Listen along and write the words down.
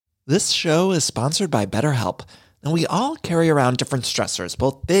This show is sponsored by BetterHelp. And we all carry around different stressors,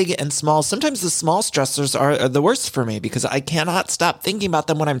 both big and small. Sometimes the small stressors are the worst for me because I cannot stop thinking about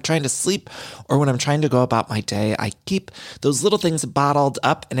them when I'm trying to sleep or when I'm trying to go about my day. I keep those little things bottled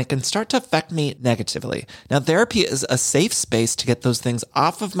up and it can start to affect me negatively. Now, therapy is a safe space to get those things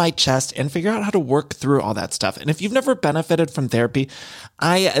off of my chest and figure out how to work through all that stuff. And if you've never benefited from therapy,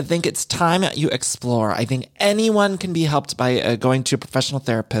 I think it's time you explore. I think anyone can be helped by going to a professional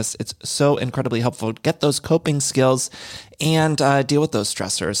therapist. It's so incredibly helpful. Get those coping skills and deal with those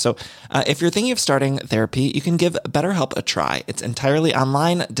stressors. So if you're thinking of starting therapy, you can give BetterHelp a try. It's entirely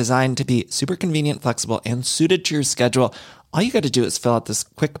online, designed to be super convenient, flexible, and suited to your schedule. All you got to do is fill out this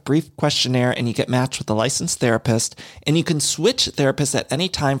quick, brief questionnaire and you get matched with a licensed therapist, and you can switch therapists at any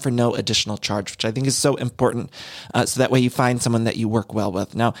time for no additional charge, which I think is so important. So that way you find someone that you work well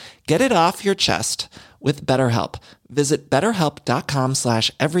with. Now, get it off your chest with BetterHelp. Visit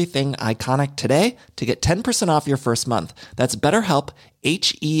betterhelp.com/everythingiconic today to get 10% off your first month. That's BetterHelp,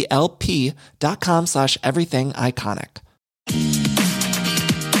 HELP.com/everythingiconic.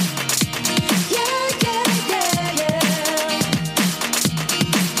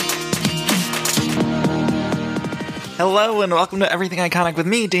 Hello and welcome to Everything Iconic with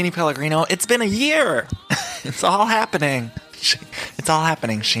me, Danny Pellegrino. It's been a year. It's all happening. It's all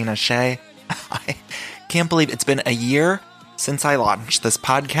happening, Sheena Shea. I can't believe it's been a year since I launched this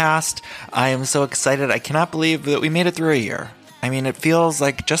podcast. I am so excited. I cannot believe that we made it through a year. I mean, it feels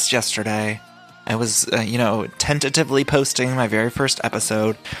like just yesterday I was, tentatively posting my very first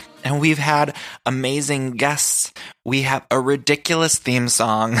episode, and we've had amazing guests. We have a ridiculous theme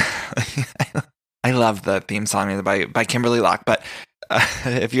song. I love the theme song by Kimberly Locke, but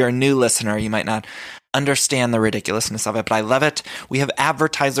if you're a new listener, you might not understand the ridiculousness of it, but I love it. We have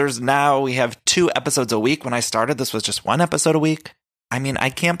advertisers now. We have 2 episodes a week. When I started, this was just 1 episode a week. I mean, I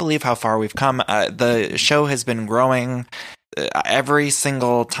can't believe how far we've come. The show has been growing. Every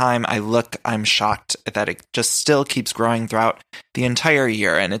single time I look, I'm shocked that it just still keeps growing throughout the entire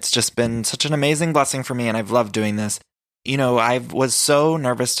year, and it's just been such an amazing blessing for me, and I've loved doing this. You know, I was so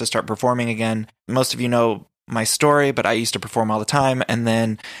nervous to start performing again. Most of you know my story, but I used to perform all the time and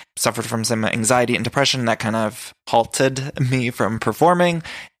then suffered from some anxiety and depression that kind of halted me from performing.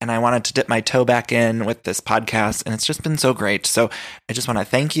 And I wanted to dip my toe back in with this podcast, and it's just been so great. So I just want to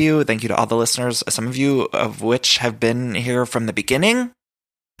thank you. Thank you to all the listeners, some of you of which have been here from the beginning.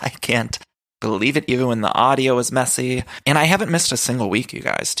 I can't believe it, even when the audio is messy. And I haven't missed a single week, you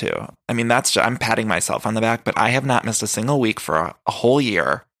guys, too. I mean, I'm patting myself on the back, but I have not missed a single week for a whole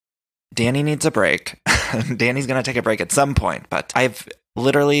year. Danny needs a break. Danny's going to take a break at some point, but I've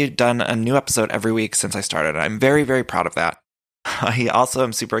literally done a new episode every week since I started. I'm very, very proud of that. I also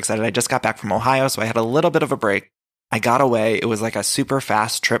am super excited. I just got back from Ohio, so I had a little bit of a break. I got away. It was like a super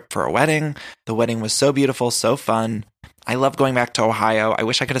fast trip for a wedding. The wedding was so beautiful, so fun. I love going back to Ohio. I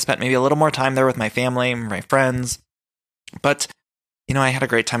wish I could have spent maybe a little more time there with my family, my friends. But, I had a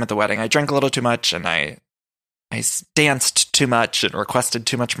great time at the wedding. I drank a little too much, and I danced too much and requested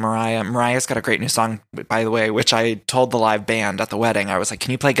too much Mariah. Mariah's got a great new song, by the way, which I told the live band at the wedding. I was like, can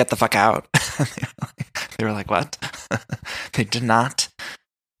you play Get the Fuck Out? They were like, what? They did not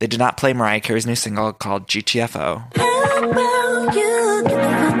play Mariah Carey's new single called GTFO.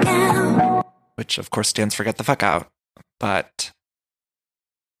 Which, of course, stands for Get the Fuck Out. But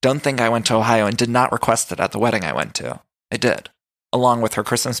don't think I went to Ohio and did not request it at the wedding I went to. I did, along with her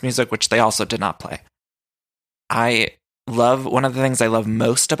Christmas music, which they also did not play. One of the things I love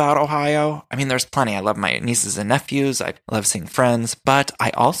most about Ohio, I mean, there's plenty. I love my nieces and nephews. I love seeing friends, but I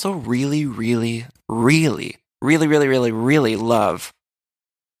also really, really, really, really, really, really, really love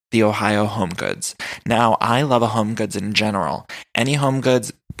the Ohio Home Goods. Now, I love a Home Goods in general. Any Home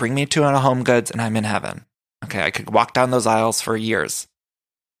Goods, bring me to a Home Goods and I'm in heaven. Okay, I could walk down those aisles for years.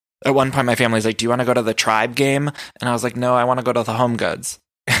 At one point, my family's like, do you want to go to the Tribe game? And I was like, no, I want to go to the Home Goods.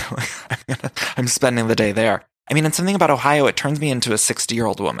 I'm spending the day there. I mean, and something about Ohio, it turns me into a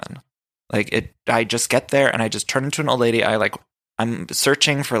 60-year-old woman. I just get there and I just turn into an old lady. I'm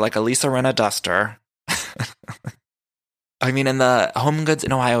searching for like a Lisa Rinna duster. I mean, and the Home Goods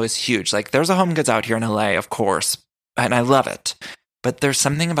in Ohio is huge. Like, there's a Home Goods out here in LA, of course, and I love it. But there's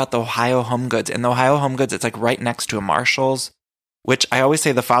something about the Ohio Home Goods. And the Ohio Home Goods, it's like right next to a Marshall's, which I always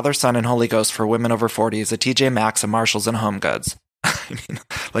say the Father, Son, and Holy Ghost for women over 40 is a TJ Maxx, a Marshall's, and Home Goods. I mean,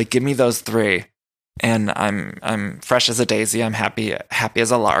 like, give me those 3. And I'm fresh as a daisy. I'm happy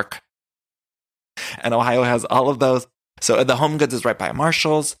as a lark. And Ohio has all of those. So the Home Goods is right by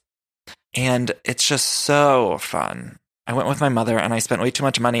Marshall's. And it's just so fun. I went with my mother and I spent way too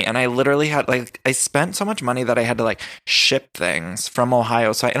much money. And I literally had I spent so much money that I had to ship things from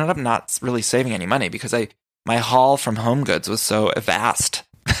Ohio. So I ended up not really saving any money because my haul from Home Goods was so vast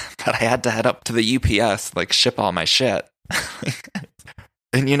that I had to head up to the UPS, ship all my shit.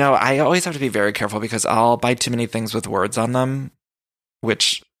 And, I always have to be very careful because I'll buy too many things with words on them,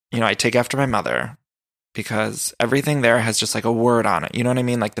 which, I take after my mother because everything there has just a word on it. You know what I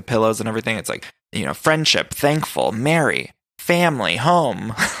mean? Like the pillows and everything. It's friendship, thankful, merry, family,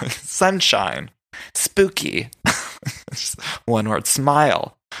 home, sunshine, spooky, just one word,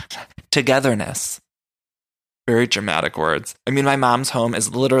 smile, togetherness. Very dramatic words. I mean, my mom's home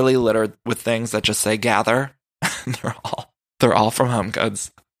is literally littered with things that just say gather. They're all from Home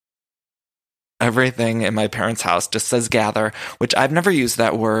Goods. Everything in my parents' house just says gather, which I've never used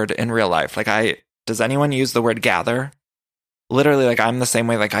that word in real life. Does anyone use the word gather? Literally, I'm the same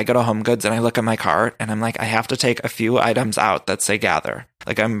way. I go to Home Goods and I look at my cart and I'm I have to take a few items out that say gather.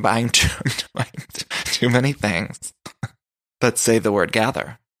 I'm buying too many things that say the word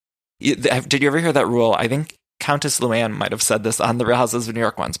gather. Did you ever hear that rule? I think Countess Luann might have said this on the Real Houses of New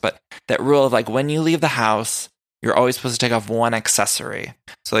York once, but that rule of when you leave the house, you're always supposed to take off one accessory.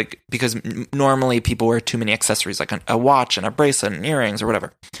 So because normally people wear too many accessories, a watch and a bracelet and earrings or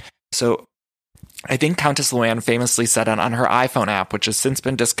whatever. So I think Countess Luann famously said on her iPhone app, which has since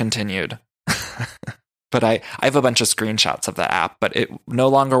been discontinued, but I have a bunch of screenshots of the app, but it no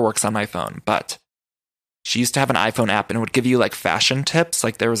longer works on my phone. But she used to have an iPhone app and it would give you fashion tips.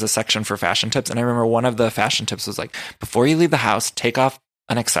 There was a section for fashion tips. And I remember one of the fashion tips was before you leave the house, take off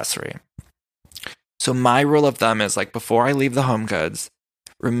an accessory. So my rule of thumb is before I leave the Home Goods,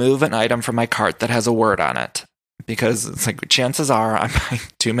 remove an item from my cart that has a word on it. Because it's chances are I'm buying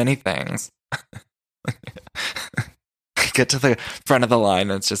too many things. I get to the front of the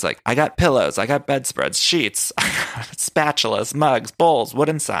line and it's just I got pillows, I got bedspreads, sheets, I got spatulas, mugs, bowls,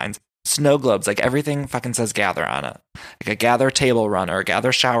 wooden signs, snow globes, everything fucking says gather on it. A gather table runner, a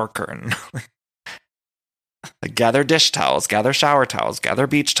gather shower curtain. Gather dish towels, gather shower towels, gather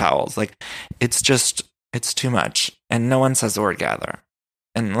beach towels. It's too much. And no one says the word gather.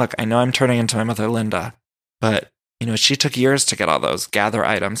 And look, I know I'm turning into my mother Linda, but she took years to get all those gather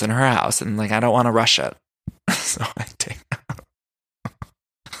items in her house, and I don't want to rush it. So I take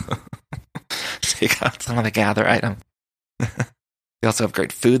out some of the gather items. We also have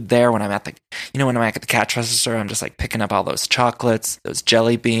great food there. When I'm at when I'm at the cash register, I'm just picking up all those chocolates, those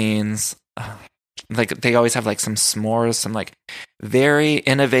jelly beans. They always have some s'mores, some very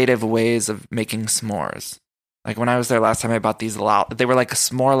innovative ways of making s'mores. When I was there last time, I bought these, they were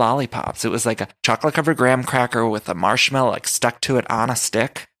s'more lollipops. It was a chocolate covered graham cracker with a marshmallow stuck to it on a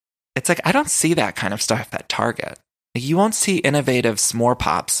stick. It's I don't see that kind of stuff at Target. You won't see innovative s'more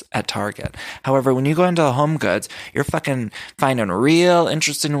pops at Target. However, when you go into Home Goods, you're fucking finding real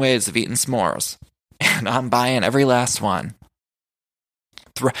interesting ways of eating s'mores. And I'm buying every last one.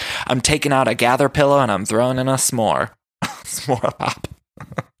 I'm taking out a gather pillow and I'm throwing in a s'more. S'more pop.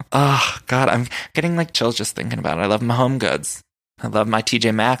 Oh, God, I'm getting chills just thinking about it. I love my Home Goods. I love my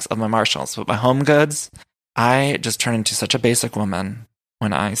TJ Maxx, I love my Marshalls. But my Home Goods, I just turn into such a basic woman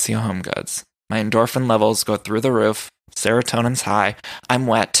when I see a Home Goods. My endorphin levels go through the roof. Serotonin's high. I'm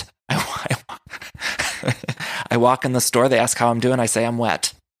wet. I walk in the store. They ask how I'm doing. I say I'm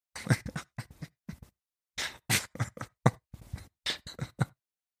wet.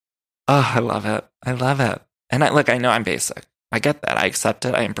 Oh, I love it. I love it. And I know I'm basic. I get that. I accept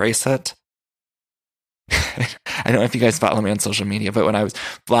it. I embrace it. I don't know if you guys follow me on social media, but when I was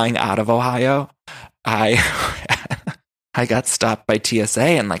flying out of Ohio, I got stopped by TSA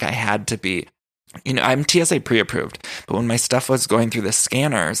and I had to be, I'm TSA pre-approved, but when my stuff was going through the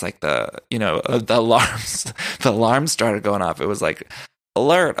scanners, the alarms started going off. It was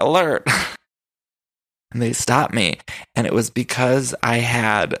alert, alert. And they stopped me. And it was because I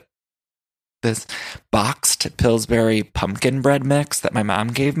had this boxed Pillsbury pumpkin bread mix that my mom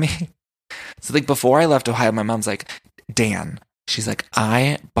gave me. So before I left Ohio, my mom's Dan, she's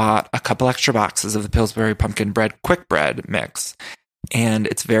I bought a couple extra boxes of the Pillsbury pumpkin bread quick bread mix, and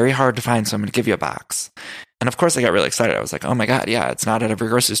it's very hard to find, so I'm going to give you a box. And of course I got really excited. I was oh my God, yeah, it's not at every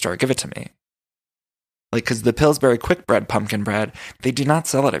grocery store. Give it to me. Because the Pillsbury quick bread pumpkin bread, they do not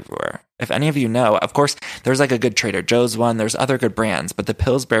sell it everywhere. If any of you know, of course, there's a good Trader Joe's one. There's other good brands, but the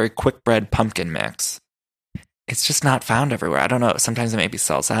Pillsbury quick bread pumpkin mix, it's just not found everywhere. I don't know. Sometimes it maybe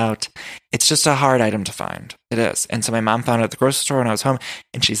sells out. It's just a hard item to find. It is. And so my mom found it at the grocery store when I was home,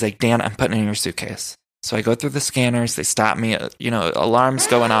 and she's Dan, I'm putting it in your suitcase. So I go through the scanners. They stop me. Alarms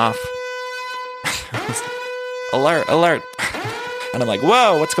going off. Alert, alert. And I'm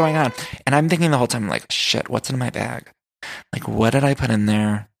whoa, what's going on? And I'm thinking the whole time, shit, what's in my bag? Like, what did I put in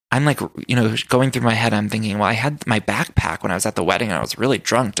there? I'm like, going through my head, I'm thinking, well, I had my backpack when I was at the wedding and I was really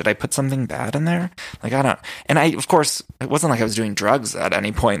drunk. Did I put something bad in there? Like, I don't. And of course, it wasn't like I was doing drugs at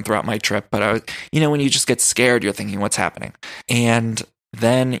any point throughout my trip, but I was, when you just get scared, you're thinking, what's happening? And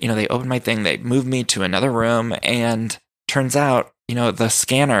then, they opened my thing, they moved me to another room, and turns out, the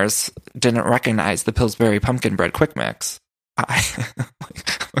scanners didn't recognize the Pillsbury pumpkin bread quick mix.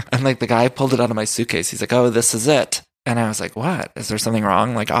 And like the guy pulled it out of my suitcase. He's like, oh, this is it. And I was like, what? Is there something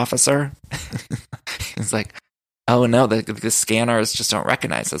wrong? Like, officer? He's like, oh no, the scanners just don't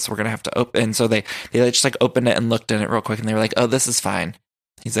recognize this. We're going to have to open. And so they just like opened it and looked in it real quick. And they were like, oh, this is fine.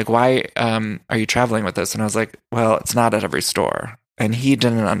 He's like, why are you traveling with this? And I was like, well, it's not at every store. And he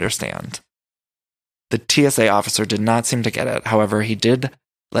didn't understand. The TSA officer did not seem to get it. However, he did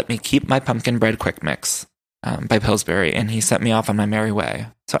let me keep my pumpkin bread quick mix by Pillsbury, and he sent me off on my merry way.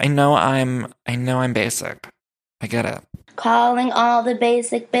 So I know I'm basic. I get it. Calling all the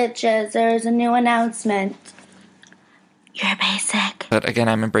basic bitches. There's a new announcement. You're basic. But again,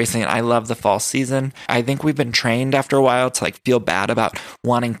 I'm embracing it. I love the fall season. I think we've been trained after a while to like feel bad about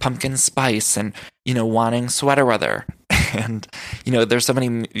wanting pumpkin spice and, wanting sweater weather. And, there's so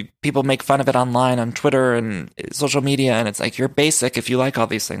many people make fun of it online on Twitter and social media. And it's like, you're basic if you like all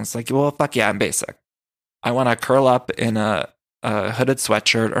these things. It's like, well, fuck yeah, I'm basic. I want to curl up in a hooded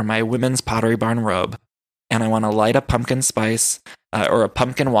sweatshirt or my women's Pottery Barn robe. And I want to light a pumpkin spice or a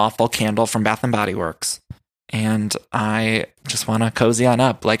pumpkin waffle candle from Bath & Body Works. And I just want to cozy on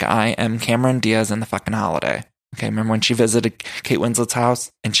up like I am Cameron Diaz in The Fucking Holiday. Okay, remember when she visited Kate Winslet's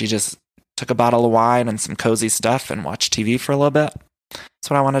house and she just took a bottle of wine and some cozy stuff and watched TV for a little bit? That's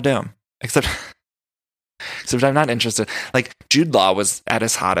what I want to do. Except I'm not interested. Like, Jude Law was at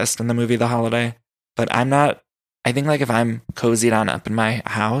his hottest in the movie The Holiday, but I'm not. I think, like, if I'm cozied on up in my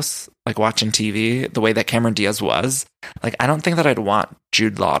house, like watching TV, the way that Cameron Diaz was, like, I don't think that I'd want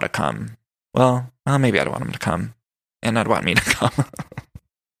Jude Law to come. Well, maybe I'd want him to come, and I'd want me to come.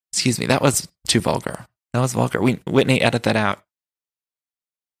 Excuse me, that was too vulgar. That was vulgar. Whitney, edit that out.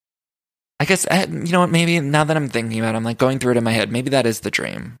 I guess, you know what, maybe now that I'm thinking about it, I'm like going through it in my head, maybe that is the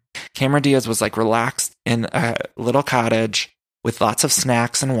dream. Cameron Diaz was like relaxed in a little cottage with lots of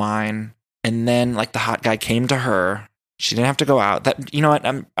snacks and wine. And then, like, the hot guy came to her. She didn't have to go out. That, you know what?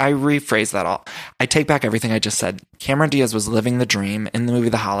 I rephrase that all. I take back everything I just said. Cameron Diaz was living the dream in the movie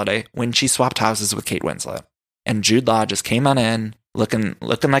The Holiday when she swapped houses with Kate Winslet. And Jude Law just came on in, looking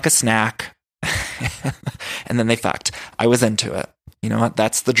like a snack. And then they fucked. I was into it. You know what?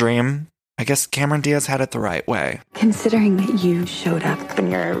 That's the dream. I guess Cameron Diaz had it the right way. Considering that you showed up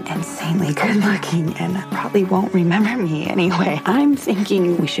and you're insanely good looking and probably won't remember me anyway, I'm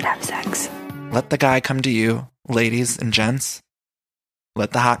thinking we should have sex. Let the guy come to you, ladies and gents.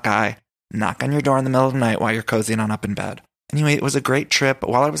 Let the hot guy knock on your door in the middle of the night while you're cozying on up in bed. Anyway, it was a great trip.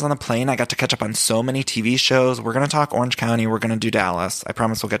 While I was on the plane, I got to catch up on so many TV shows. We're going to talk Orange County. We're going to do Dallas. I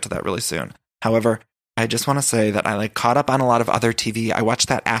promise we'll get to that really soon. However, I just want to say that I caught up on a lot of other TV. I watched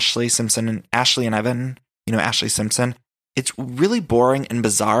that Ashley and Evan, Ashley Simpson. It's really boring and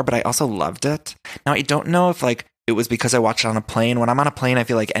bizarre, but I also loved it. Now, I don't know if it was because I watched it on a plane. When I'm on a plane, I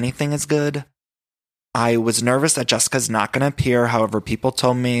feel like anything is good. I was nervous that Jessica's not going to appear. However, people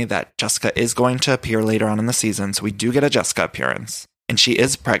told me that Jessica is going to appear later on in the season. So we do get a Jessica appearance. And she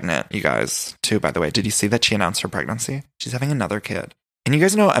is pregnant, you guys, too, by the way. Did you see that she announced her pregnancy? She's having another kid. And you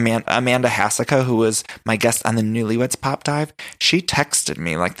guys know Amanda Hasica, who was my guest on the Newlyweds Pop Dive? She texted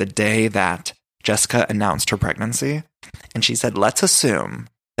me the day that Jessica announced her pregnancy. And she said, let's assume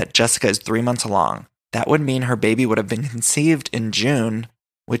that Jessica is 3 months along. That would mean her baby would have been conceived in June,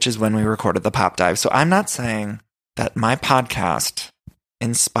 which is when we recorded the Pop Dive. So I'm not saying that my podcast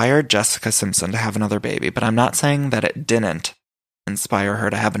inspired Jessica Simpson to have another baby, but I'm not saying that it didn't inspire her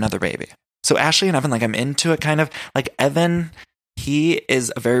to have another baby. So Ashley and Evan, I'm into it kind of. Evan, he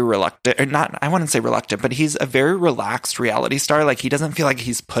is a very reluctant, or not, I wouldn't say reluctant, but he's a very relaxed reality star. He doesn't feel like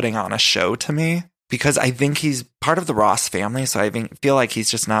he's putting on a show to me, because I think he's part of the Ross family. So I feel like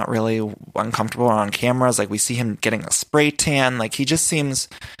he's just not really uncomfortable on cameras. We see him getting a spray tan. He just seems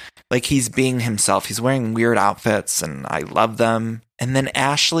like he's being himself. He's wearing weird outfits and I love them. And then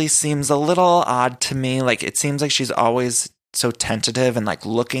Ashley seems a little odd to me. It seems like she's always so tentative and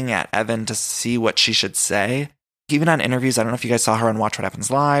looking at Evan to see what she should say. Even on interviews, I don't know if you guys saw her on Watch What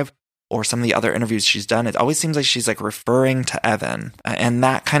Happens Live or some of the other interviews she's done. It always seems like she's referring to Evan. And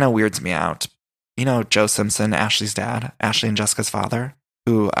that kind of weirds me out. You know, Joe Simpson, Ashley's dad, Ashley and Jessica's father,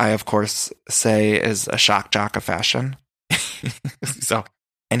 who I, of course, say is a shock jock of fashion.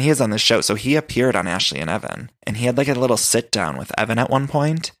 And he is on this show. So he appeared on Ashley and Evan. And he had a little sit down with Evan at one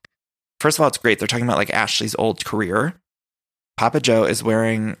point. First of all, it's great. They're talking about Ashley's old career. Papa Joe is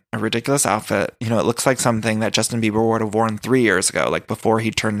wearing a ridiculous outfit. You know, it looks like something that Justin Bieber would have worn 3 years ago, like before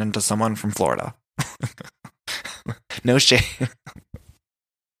he turned into someone from Florida. No shade.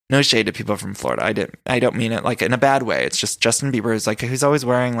 No shade to people from Florida. I don't mean it like in a bad way. It's just Justin Bieber is like, he's always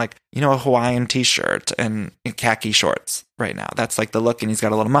wearing like, you know, a Hawaiian t-shirt and khaki shorts right now. That's like the look, and he's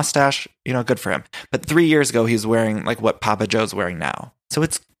got a little mustache, you know, good for him. But 3 years ago, he was wearing like what Papa Joe's wearing now. So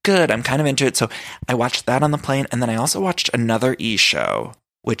it's good. I'm kind of into it. So I watched that on the plane. And then I also watched another E! show,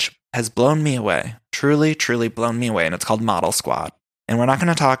 which has blown me away. Truly, truly blown me away. And it's called Model Squad. And we're not going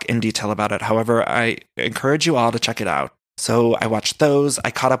to talk in detail about it. However, I encourage you all to check it out. So I watched those.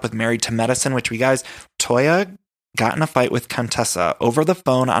 I caught up with Married to Medicine, which Toya got in a fight with Contessa over the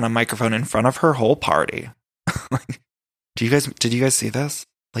phone on a microphone in front of her whole party. Did you guys see this?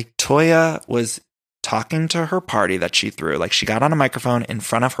 Like, Toya was talking to her party that she threw. Like, she got on a microphone in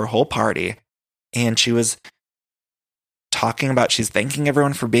front of her whole party, and she was talking about, she's thanking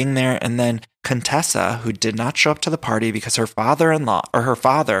everyone for being there. And then Contessa, who did not show up to the party because her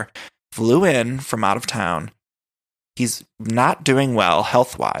father flew in from out of town. He's not doing well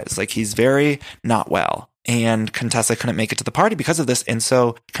health-wise. Like, he's very not well. And Contessa couldn't make it to the party because of this. And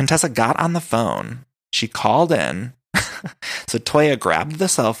so Contessa got on the phone. She called in. So Toya grabbed the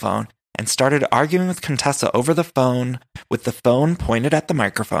cell phone and started arguing with Contessa over the phone, with the phone pointed at the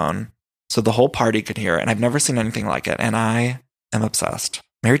microphone so the whole party could hear it. And I've never seen anything like it. And I am obsessed.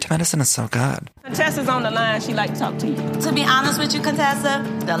 Married to Medicine is so good. Contessa's on the line. She'd like to talk to you. To be honest with you, Contessa,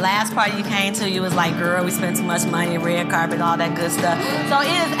 the last party you came to, you was like, girl, we spent too much money, red carpet, all that good stuff. So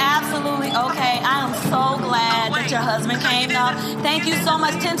it is absolutely okay. I am so glad that your husband came up. Thank you so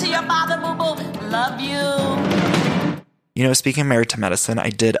much. Tend to your father, boo-boo. Love you. You know, speaking of Married to Medicine,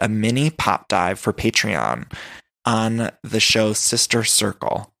 I did a mini pop dive for Patreon on the show Sister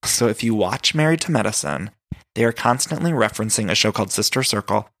Circle. So if you watch Married to Medicine, they are constantly referencing a show called Sister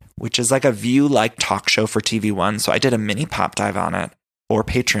Circle, which is like a View-like talk show for TV One. So I did a mini pop dive on it for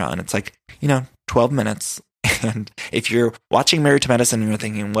Patreon. It's like, 12 minutes. And if you're watching Married to Medicine and you're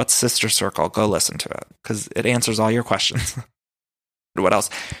thinking, what's Sister Circle? Go listen to it because it answers all your questions. What else?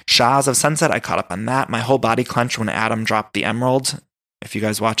 Shahs of Sunset. I caught up on that. My whole body clenched when Adam dropped the emerald. If you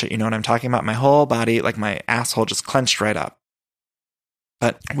guys watch it, you know what I'm talking about. My whole body, like my asshole just clenched right up.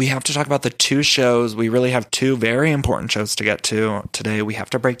 But we have to talk about the 2 shows. We really have 2 very important shows to get to today. We have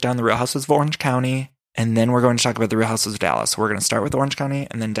to break down the Real Houses of Orange County, and then we're going to talk about the Real Houses of Dallas. We're going to start with Orange County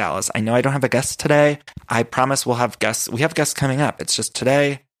and then Dallas. I know I don't have a guest today. I promise we'll have guests. We have guests coming up. It's just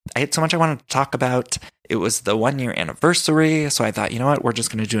today, I had so much I wanted to talk about. It was the 1-year anniversary, so I thought, you know what? We're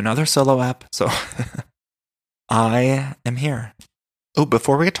just going to do another solo app. So I am here. Oh,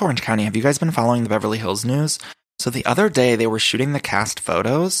 before we get to Orange County, have you guys been following the Beverly Hills news? So the other day, they were shooting the cast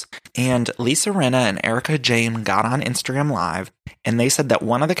photos, and Lisa Rinna and Erica Jane got on Instagram Live, and they said that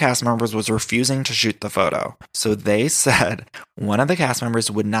one of the cast members was refusing to shoot the photo. So they said one of the cast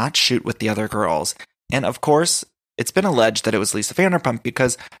members would not shoot with the other girls. And of course, it's been alleged that it was Lisa Vanderpump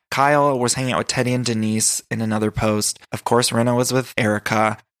because Kyle was hanging out with Teddy and Denise in another post. Of course, Rinna was with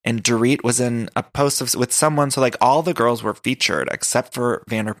Erica. And Dorit was in a post with someone, so like all the girls were featured except for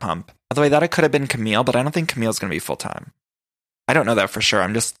Vanderpump. Although I thought it could have been Camille, but I don't think Camille's going to be full-time. I don't know that for sure.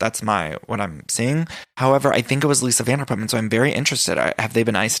 That's what I'm seeing. However, I think it was Lisa Vanderpump, and so I'm very interested. Have they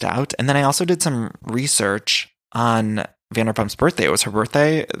been iced out? And then I also did some research on Vanderpump's birthday. It was her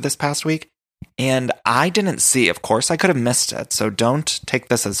birthday this past week, and I didn't see. Of course, I could have missed it, so don't take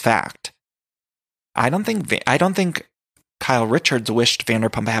this as fact. I don't think Kyle Richards wished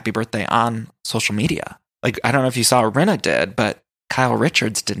Vanderpump a happy birthday on social media. Like, I don't know if you saw Rinna did, but Kyle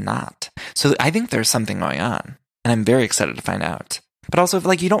Richards did not. So I think there's something going on, and I'm very excited to find out. But also,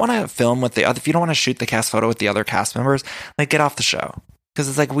 if you don't want to film with if you don't want to shoot the cast photo with the other cast members, like, get off the show. Because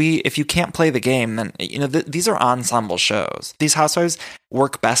it's like if you can't play the game, then, these are ensemble shows. These housewives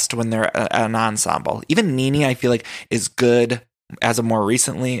work best when they're an ensemble. Even Nene, I feel like, is good as of more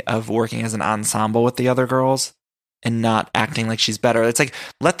recently of working as an ensemble with the other girls and not acting like she's better. It's like,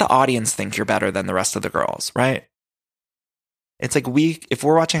 let the audience think you're better than the rest of the girls, right? It's like if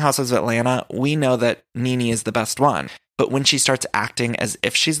we're watching Housewives of Atlanta, we know that Nene is the best one. But when she starts acting as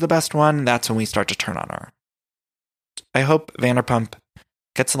if she's the best one, that's when we start to turn on her. I hope Vanderpump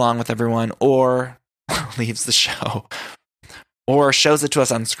gets along with everyone or leaves the show or shows it to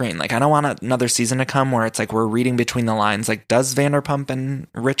us on screen. Like, I don't want another season to come where it's like we're reading between the lines. Like, does Vanderpump and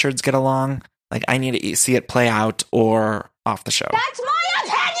Richards get along? Like, I need to see it play out or off the show. That's my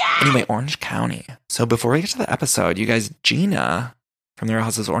opinion! Anyway, Orange County. So before we get to the episode, you guys, Gina from the Real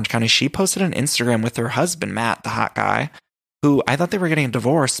Houses of Orange County, she posted an Instagram with her husband, Matt, the hot guy, who I thought they were getting a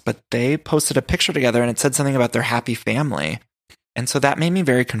divorce, but they posted a picture together and it said something about their happy family. And so that made me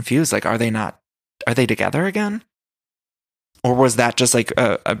very confused. Like, are they together again? Or was that just like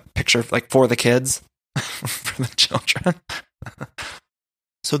a picture like for the kids, for the children?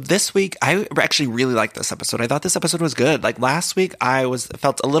 So this week, I actually really liked this episode. I thought this episode was good. Like last week, I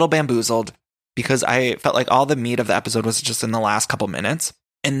felt a little bamboozled because I felt like all the meat of the episode was just in the last couple minutes.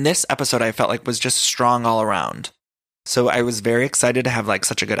 And this episode, I felt like was just strong all around. So I was very excited to have like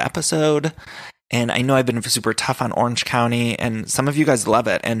such a good episode. And I know I've been super tough on Orange County, and some of you guys love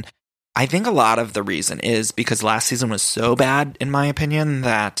it. And I think a lot of the reason is because last season was so bad, in my opinion,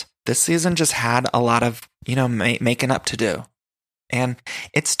 that this season just had a lot of, making up to do. And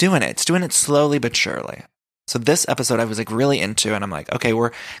it's doing it. It's doing it slowly but surely. So this episode I was like really into, and I'm like, okay,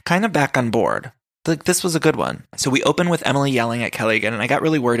 we're kind of back on board. Like this was a good one. So we open with Emily yelling at Kelly again, and I got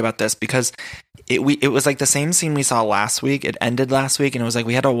really worried about this because it was like the same scene we saw last week. It ended last week, and it was like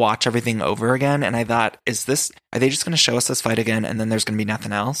we had to watch everything over again. And I thought, are they just going to show us this fight again, and then there's going to be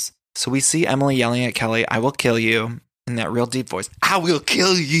nothing else? So we see Emily yelling at Kelly, "I will kill you," in that real deep voice. I will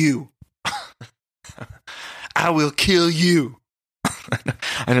kill you. I will kill you.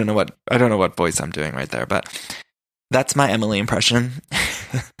 I don't know what voice I'm doing right there, but that's my Emily impression.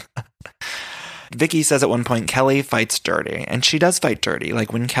 Vicky says at one point, Kelly fights dirty, and she does fight dirty.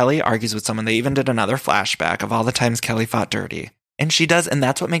 Like when Kelly argues with someone, they even did another flashback of all the times Kelly fought dirty. And she does, and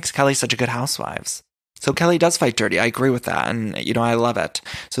that's what makes Kelly such a good housewives. So Kelly does fight dirty. I agree with that, and I love it.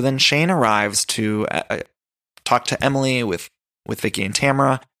 So then Shane arrives to talk to Emily with Vicky and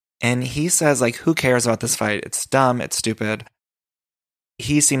Tamara, and he says, like, who cares about this fight? It's dumb. It's stupid.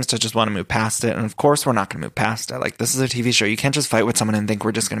 He seems to just want to move past it. And of course, we're not going to move past it. Like, this is a TV show. You can't just fight with someone and think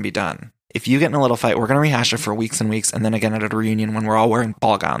we're just going to be done. If you get in a little fight, we're going to rehash it for weeks and weeks. And then again at a reunion when we're all wearing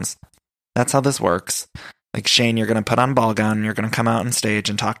ball gowns. That's how this works. Like, Shane, you're going to put on ball gown. And you're going to come out on stage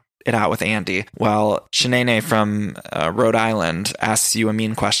and talk it out with Andy. While Shanae from Rhode Island asks you a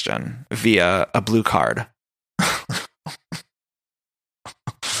mean question via a blue card.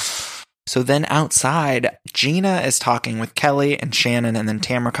 So then outside, Gina is talking with Kelly and Shannon, and then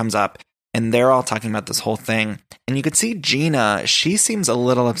Tamara comes up, and they're all talking about this whole thing. And you could see Gina, she seems a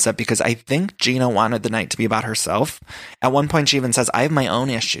little upset because I think Gina wanted the night to be about herself. At one point, she even says, I have my own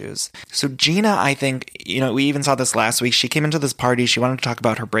issues. So Gina, I think, we even saw this last week. She came into this party. She wanted to talk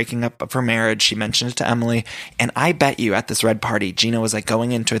about her breaking up of her marriage. She mentioned it to Emily. And I bet you at this red party, Gina was like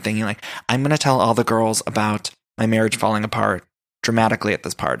going into it thinking like, I'm going to tell all the girls about my marriage falling apart dramatically at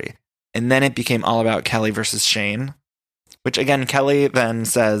this party. And then it became all about Kelly versus Shane, which again, Kelly then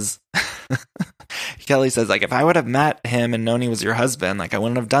says, like, if I would have met him and known he was your husband, like I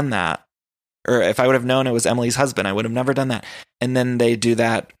wouldn't have done that. Or if I would have known it was Emily's husband, I would have never done that. And then they do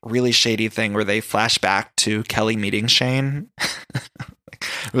that really shady thing where they flash back to Kelly meeting Shane.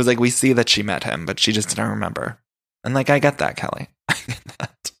 It was like, we see that she met him, but she just didn't remember. And like, I get that, Kelly. I get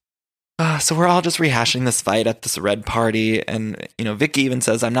that. So we're all just rehashing this fight at this red party. And, Vicky even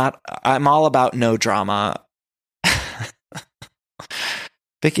says, I'm all about no drama.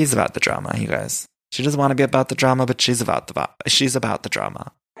 Vicky's about the drama, you guys. She doesn't want to be about the drama, but she's about the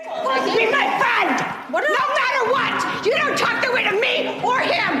drama. Be my friend! No matter what! You don't talk the way to me or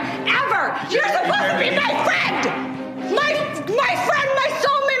him, ever! You're supposed to be my friend! My friend, my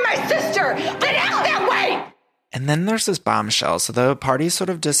soulmate, my sister! But act that way! And then there's this bombshell. So the party's sort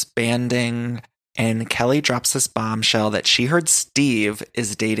of disbanding, and Kelly drops this bombshell that she heard Steve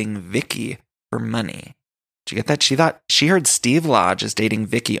is dating Vicky for money. Did you get that? She thought she heard Steve Lodge is dating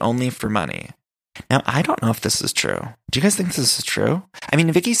Vicky only for money. Now, I don't know if this is true. Do you guys think this is true? I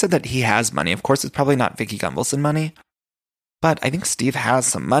mean, Vicky said that he has money. Of course, it's probably not Vicky Gunvalson money. But I think Steve has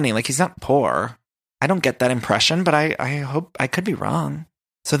some money. Like, he's not poor. I don't get that impression, but I hope I could be wrong.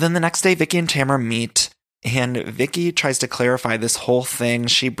 So then the next day, Vicky and Tamara meet. And Vicky tries to clarify this whole thing.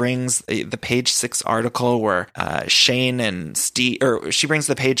 She brings the Page 6 article where Shane and Steve, or she brings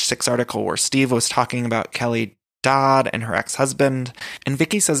the Page 6 article where Steve was talking about Kelly Dodd and her ex-husband. And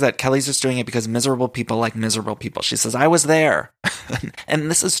Vicky says that Kelly's just doing it because miserable people like miserable people. She says, I was there. And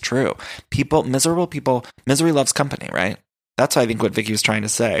this is true. Miserable people, misery loves company, right? That's, I think, what Vicky was trying to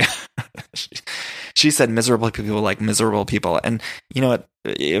say. She said miserable people like miserable people. And you know what?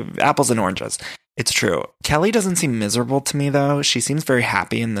 Apples and oranges. It's true. Kelly doesn't seem miserable to me, though. She seems very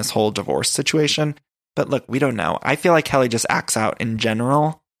happy in this whole divorce situation. But look, we don't know. I feel like Kelly just acts out in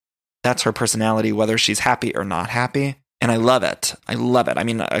general. That's her personality, whether she's happy or not happy. And I love it. I love it. I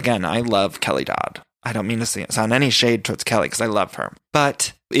mean, again, I love Kelly Dodd. I don't mean to sound any shade towards Kelly because I love her.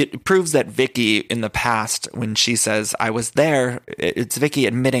 But it proves that Vicky in the past, when she says, I was there, it's Vicky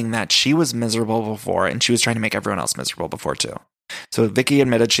admitting that she was miserable before and she was trying to make everyone else miserable before too. So Vicky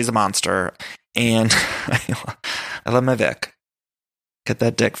admitted she's a monster. And I love my Vic. Get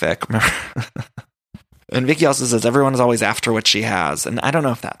that dick, Vic. And Vicky also says everyone is always after what she has. And I don't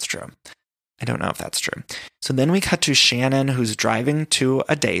know if that's true. So then we cut to Shannon, who's driving to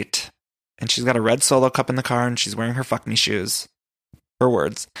a date. And she's got a red Solo cup in the car and she's wearing her fuck me shoes. Her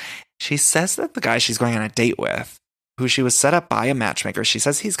words. She says that the guy she's going on a date with, who she was set up by a matchmaker, she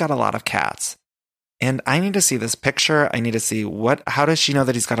says he's got a lot of cats. And I need to see this picture. I need to see how does she know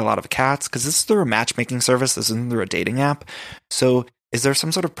that he's got a lot of cats? Because this is through a matchmaking service. This isn't through a dating app. So is there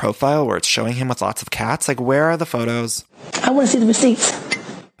some sort of profile where it's showing him with lots of cats? Like, where are the photos? I want to see the receipts.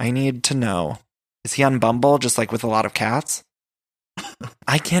 I need to know. Is he on Bumble just like with a lot of cats?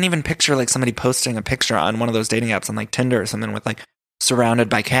 I can't even picture like somebody posting a picture on one of those dating apps on like Tinder or something with like surrounded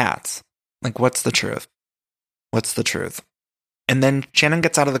by cats. Like, what's the truth? And then Shannon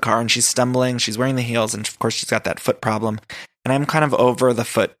gets out of the car and she's stumbling. She's wearing the heels. And of course, she's got that foot problem. And I'm kind of over the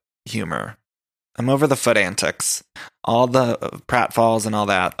foot humor. I'm over the foot antics. All the pratfalls and all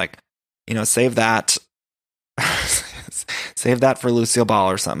that. Like, you know, save that. Save that for Lucille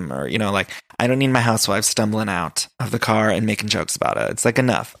Ball or something. Or, you know, like, I don't need my housewife stumbling out of the car and making jokes about it. It's like,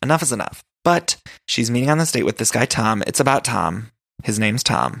 enough. Enough is enough. But she's meeting on this date with this guy, Tom. It's about Tom. His name's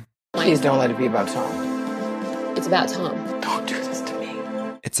Tom. Please don't let it be about Tom. It's about Tom. Don't do this to me.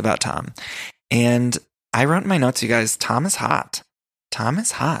 It's about Tom. And I wrote in my notes, you guys, Tom is hot. Tom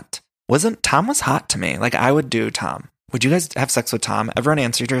was hot to me. Like, I would do Tom. Would you guys have sex with Tom? Everyone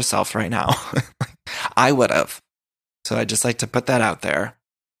answer to yourself right now. I would have. So I'd just like to put that out there.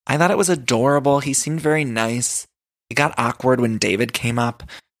 I thought it was adorable. He seemed very nice. It got awkward when David came up,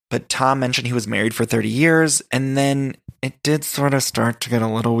 but Tom mentioned he was married for 30 years. And then it did sort of start to get a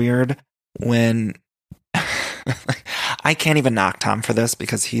little weird when I can't even knock Tom for this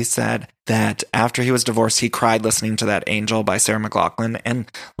because he said that after he was divorced, he cried listening to that Angel by Sarah McLachlan.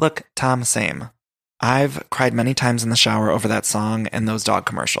 And look, Tom, same. I've cried many times in the shower over that song and those dog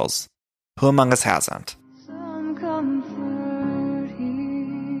commercials. Who among us hasn't?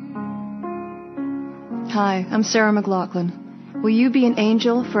 Hi, I'm Sarah McLachlan. Will you be an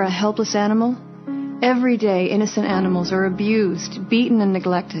angel for a helpless animal? Every day, innocent animals are abused, beaten, and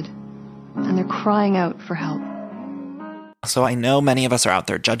neglected. And they're crying out for help. So I know many of us are out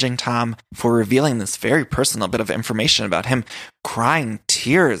there judging Tom for revealing this very personal bit of information about him crying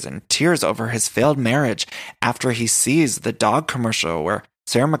tears and tears over his failed marriage after he sees the dog commercial where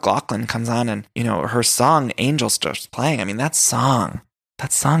Sarah McLachlan comes on and, you know, her song Angel starts playing. I mean, that song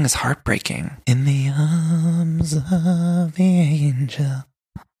is heartbreaking. In the arms of the angel.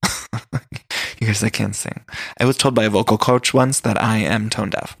 You guys, I can't sing. I was told by a vocal coach once that I am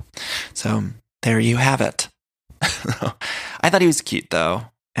tone deaf. So there you have it. I thought he was cute, though.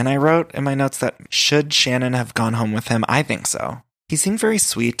 And I wrote in my notes that should Shannon have gone home with him? I think so. He seemed very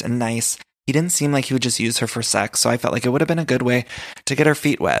sweet and nice. He didn't seem like he would just use her for sex, so I felt like it would have been a good way to get her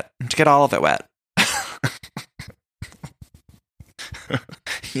feet wet, to get all of it wet.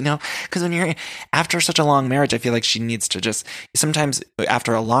 You know, because when you're after such a long marriage, I feel like she needs to just sometimes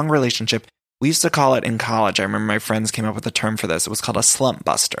after a long relationship, we used to call it in college. I remember my friends came up with a term for this. It was called a slump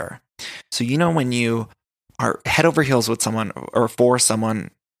buster. So, you know, when you are head over heels with someone or for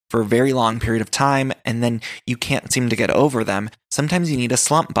someone for a very long period of time, and then you can't seem to get over them, sometimes you need a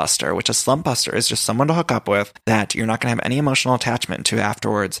slump buster, which a slump buster is just someone to hook up with that you're not going to have any emotional attachment to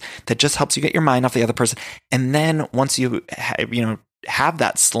afterwards, that just helps you get your mind off the other person. And then once you have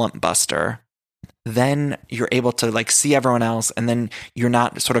that slump buster, then you're able to like see everyone else, and then you're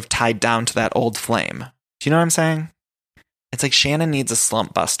not sort of tied down to that old flame. Do you know what I'm saying? It's like Shannon needs a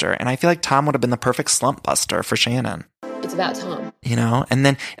slump buster, and I feel like Tom would have been the perfect slump buster for Shannon. It's about Tom. You know, and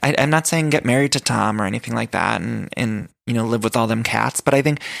then I'm not saying get married to Tom or anything like that and you know, live with all them cats, but I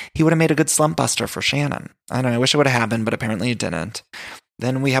think he would have made a good slump buster for Shannon. I don't know, I wish it would have happened, but apparently it didn't.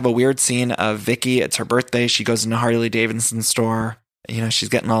 Then we have a weird scene of Vicky. It's her birthday. She goes into Harley Davidson store. You know, she's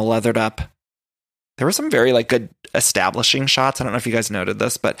getting all leathered up. There were some very like good establishing shots. I don't know if you guys noted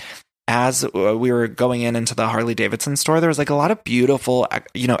this, but as we were going into the Harley Davidson store, there was like a lot of beautiful,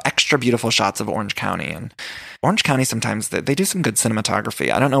 you know, extra beautiful shots of Orange County. And Orange County, sometimes they do some good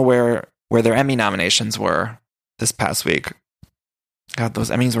cinematography. I don't know where their Emmy nominations were this past week. God, those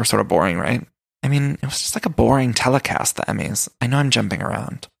Emmys were sort of boring, right? I mean, it was just like a boring telecast, the Emmys. I know I'm jumping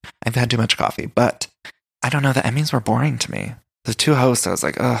around. I've had too much coffee, but I don't know. The Emmys were boring to me. The two hosts, I was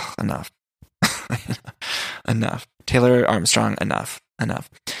like, ugh, enough. Enough. Taylor Armstrong, enough.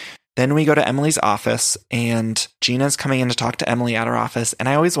 Then we go to Emily's office, and Gina's coming in to talk to Emily at her office. And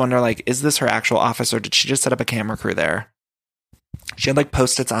I always wonder, like, is this her actual office, or did she just set up a camera crew there? She had, like,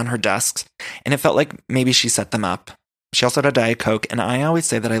 Post-its on her desks, and it felt like maybe she set them up. She also had a Diet Coke, and I always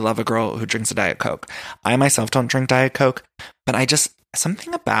say that I love a girl who drinks a Diet Coke. I myself don't drink Diet Coke, but I just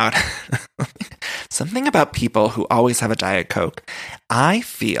something about something about people who always have a Diet Coke. I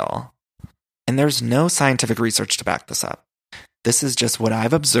feel, and there's no scientific research to back this up. This is just what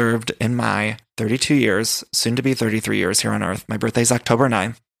I've observed in my 32 years, soon to be 33 years here on Earth. My birthday's October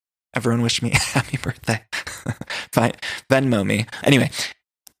 9th. Everyone wish me a happy birthday. Fine. Venmo me. Anyway,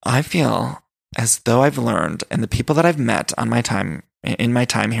 I feel as though I've learned, and the people that I've met in my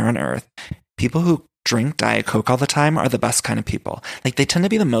time here on Earth, people who drink Diet Coke all the time are the best kind of people. Like, they tend to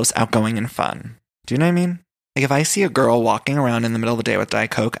be the most outgoing and fun. Do you know what I mean? Like, if I see a girl walking around in the middle of the day with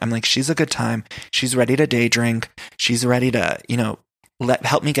Diet Coke, I'm like, she's a good time. She's ready to day drink. She's ready to,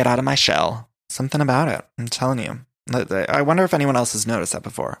 help me get out of my shell. Something about it. I'm telling you. I wonder if anyone else has noticed that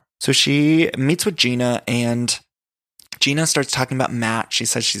before. So she meets with Gina, and Gina starts talking about Matt. She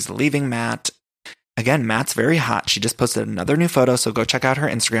says she's leaving Matt. Again, Matt's very hot. She just posted another new photo, so go check out her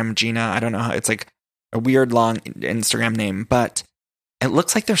Instagram, Gina. I don't know how, it's like a weird long Instagram name, but it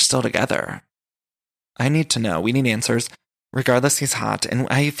looks like they're still together. I need to know. We need answers. Regardless, he's hot, and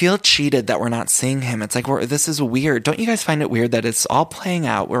I feel cheated that we're not seeing him. It's like, this is weird. Don't you guys find it weird that it's all playing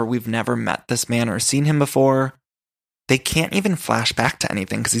out where we've never met this man or seen him before? They can't even flash back to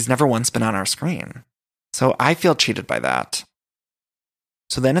anything because he's never once been on our screen. So I feel cheated by that.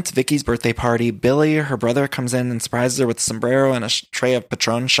 So then it's Vicky's birthday party. Billy, her brother, comes in and surprises her with a sombrero and a tray of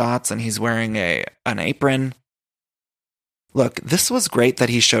Patron shots, and he's wearing an apron. Look, this was great that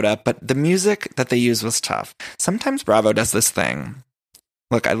he showed up, but the music that they used was tough. Sometimes Bravo does this thing.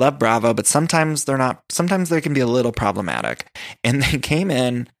 Look, I love Bravo, but sometimes they can be a little problematic. And they came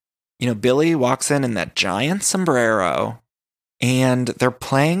in, Billy walks in that giant sombrero, and they're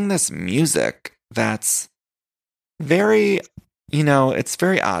playing this music that's very, it's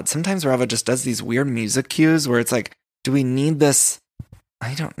very odd. Sometimes Bravo just does these weird music cues where it's like, do we need this?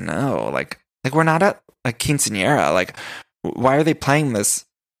 I don't know. Like we're not at a quinceañera. Like, why are they playing this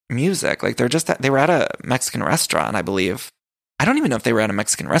music? Like, they were at a Mexican restaurant, I believe. I don't even know if they were at a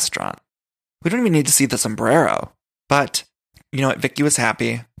Mexican restaurant. We don't even need to see the sombrero. But, you know what? Vicky was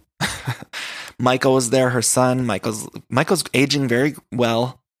happy. Michael was there, her son. Michael's aging very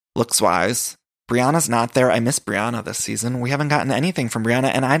well, looks-wise. Brianna's not there. I miss Brianna this season. We haven't gotten anything from Brianna,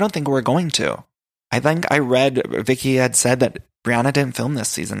 and I don't think we're going to. I think I read Vicky had said that Brianna didn't film this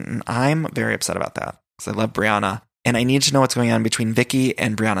season, and I'm very upset about that because I love Brianna, and I need to know what's going on between Vicky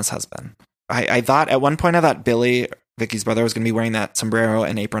and Brianna's husband. I thought at one point Billy, Vicky's brother, was going to be wearing that sombrero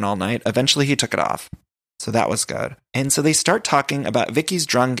and apron all night. Eventually, he took it off. So that was good. And so they start talking about Vicky's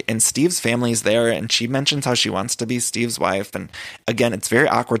drunk and Steve's family's there, and she mentions how she wants to be Steve's wife. And again, it's very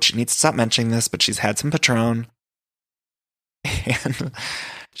awkward. She needs to stop mentioning this, but she's had some Patron. And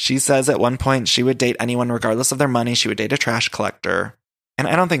she says at one point she would date anyone regardless of their money. She would date a trash collector. And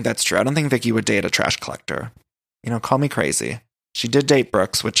I don't think that's true. I don't think Vicky would date a trash collector. Call me crazy. She did date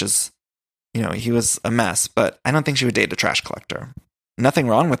Brooks, which is, he was a mess, but I don't think she would date a trash collector. Nothing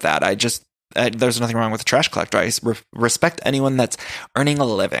wrong with that. There's nothing wrong with a trash collector. I respect anyone that's earning a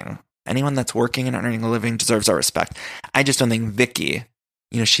living. Anyone that's working and earning a living deserves our respect. I just don't think Vicky,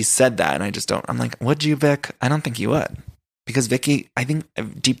 she said that, and I just don't. I'm like, would you, Vic? I don't think you would. Because Vicky, I think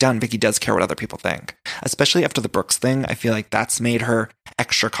deep down, Vicky does care what other people think. Especially after the Brooks thing, I feel like that's made her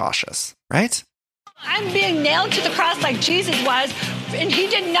extra cautious, right? I'm being nailed to the cross like Jesus was, and he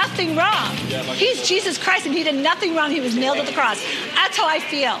did nothing wrong. He's Jesus Christ, and he did nothing wrong. He was nailed to the cross. That's how I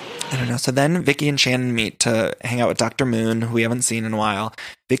feel. I don't know. So then Vicky and Shannon meet to hang out with Dr. Moon, who we haven't seen in a while.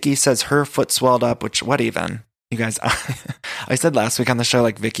 Vicky says her foot swelled up, which, what even? You guys, I said last week on the show,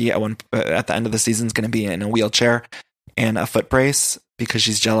 like, Vicky at the end of the season is going to be in a wheelchair and a foot brace because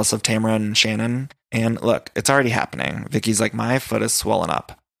she's jealous of Tamara and Shannon. And look, it's already happening. Vicky's like, my foot is swollen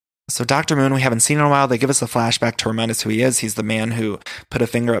up. So Dr. Moon, we haven't seen in a while. They give us a flashback to remind us who he is. He's the man who put a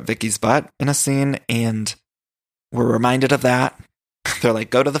finger up Vicky's butt in a scene, and we're reminded of that. They're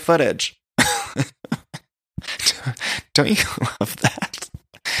like, go to the footage. Don't you love that?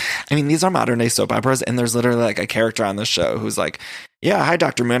 I mean, these are modern day soap operas, and there's literally like a character on the show who's like, yeah, hi,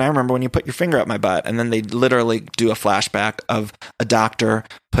 Dr. Moon. I remember when you put your finger up my butt. And then they literally do a flashback of a doctor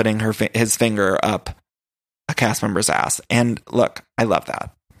putting his finger up a cast member's ass. And look, I love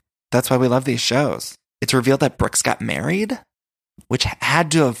that. That's why we love these shows. It's revealed that Brooks got married, which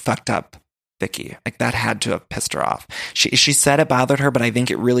had to have fucked up Vicky. Like, that had to have pissed her off. She said it bothered her, but I think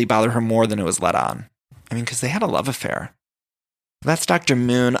it really bothered her more than it was let on. I mean, because they had a love affair. That's Dr.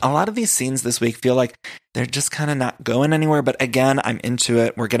 Moon. A lot of these scenes this week feel like they're just kind of not going anywhere. But again, I'm into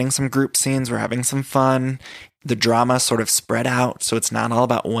it. We're getting some group scenes. We're having some fun. The drama sort of spread out, so it's not all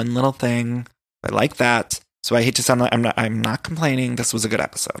about one little thing. I like that. So I hate to sound like I'm not complaining. This was a good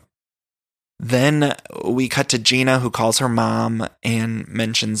episode. Then we cut to Gina, who calls her mom and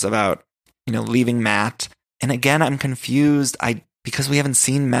mentions about, leaving Matt. And again, I'm confused. Because we haven't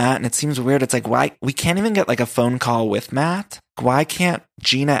seen Matt, and it seems weird. It's like, why we can't even get like a phone call with Matt? Why can't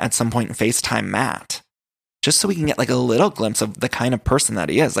Gina at some point FaceTime Matt? Just so we can get like a little glimpse of the kind of person that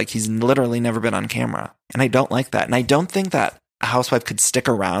he is. Like, he's literally never been on camera. And I don't like that. And I don't think that a housewife could stick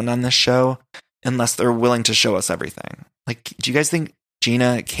around on this show unless they're willing to show us everything. Like, do you guys think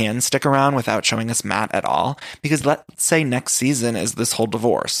Gina can stick around without showing us Matt at all? Because let's say next season is this whole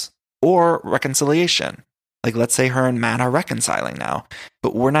divorce or reconciliation. Like, let's say her and Matt are reconciling now,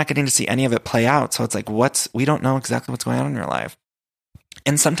 but we're not getting to see any of it play out. So it's like, we don't know exactly what's going on in your life.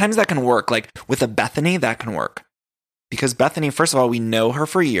 And sometimes that can work. Like with a Bethany, that can work. Because Bethany, first of all, we know her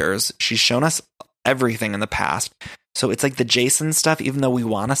for years. She's shown us everything in the past. So it's like the Jason stuff, even though we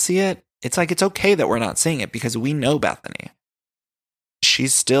want to see it, it's like, it's okay that we're not seeing it because we know Bethany.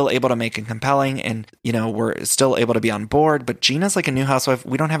 She's still able to make it compelling and, we're still able to be on board. But Gina's like a new housewife.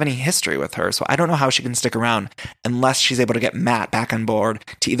 We don't have any history with her. So I don't know how she can stick around unless she's able to get Matt back on board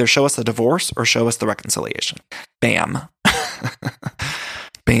to either show us the divorce or show us the reconciliation. Bam.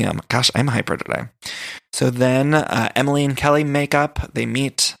 Bam. Gosh, I'm hyper today. So then Emily and Kelly make up. They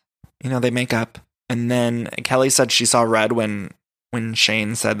meet, they make up. And then Kelly said she saw red when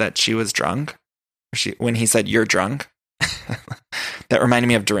Shane said that she was drunk. When he said, "You're drunk." That reminded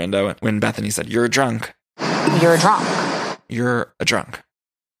me of Dorinda when Bethany said, "You're drunk. You're drunk. You're a drunk.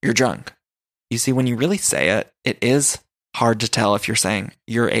 You're drunk." You see, when you really say it, it is hard to tell if you're saying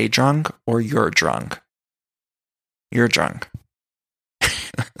you're a drunk or you're drunk. You're drunk.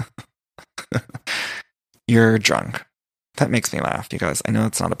 You're drunk. That makes me laugh, you guys. I know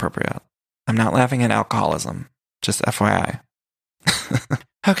it's not appropriate. I'm not laughing at alcoholism. Just FYI.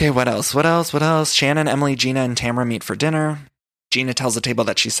 Okay, what else? Shannon, Emily, Gina, and Tamara meet for dinner. Gina tells the table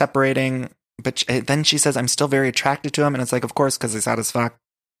that she's separating, but then she says, "I'm still very attracted to him." And it's like, of course, because he's hot as fuck.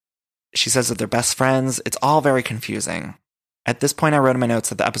 She says that they're best friends. It's all very confusing. At this point, I wrote in my notes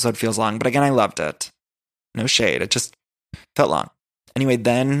that the episode feels long, but again, I loved it. No shade. It just felt long. Anyway,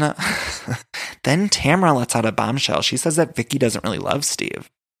 then Tamara lets out a bombshell. She says that Vicky doesn't really love Steve.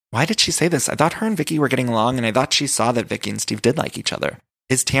 Why did she say this? I thought her and Vicky were getting along, and I thought she saw that Vicky and Steve did like each other.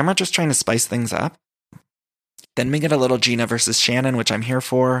 Is Tamara just trying to spice things up? Then we get a little Gina versus Shannon, which I'm here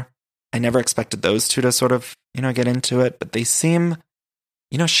for. I never expected those two to sort of, get into it, but they seem,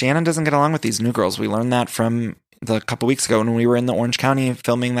 Shannon doesn't get along with these new girls. We learned that from the couple weeks ago when we were in the Orange County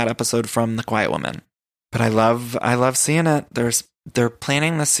filming that episode from The Quiet Woman. But I love seeing it. They're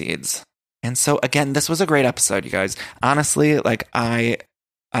planting the seeds. And so again, this was a great episode, you guys. Honestly, like I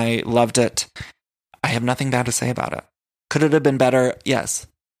loved it. I have nothing bad to say about it. Could it have been better? Yes.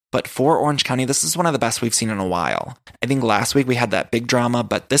 But for Orange County, this is one of the best we've seen in a while. I think last week we had that big drama,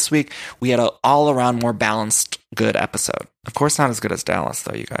 but this week we had an all-around more balanced, good episode. Of course, not as good as Dallas,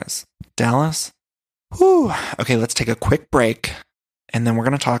 though, you guys. Dallas? Whew. Okay, let's take a quick break, and then we're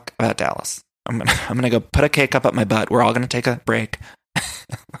going to talk about Dallas. I'm gonna go put a cake up my butt. We're all going to take a break.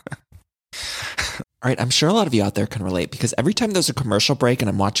 All right, I'm sure a lot of you out there can relate because every time there's a commercial break and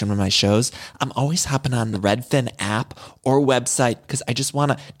I'm watching one of my shows, I'm always hopping on the Redfin app or website because I just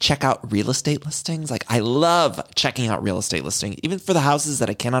want to check out real estate listings. Like, I love checking out real estate listings, even for the houses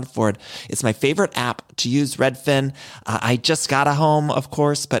that I cannot afford. It's my favorite app to use, Redfin. I just got a home, of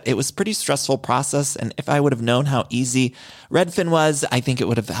course, but it was a pretty stressful process. And if I would have known how easy Redfin was, I think it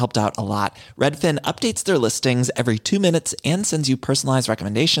would have helped out a lot. Redfin updates their listings every 2 minutes and sends you personalized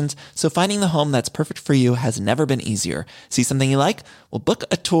recommendations. So finding the home that's perfect for you has never been easier. See something you like? Well, book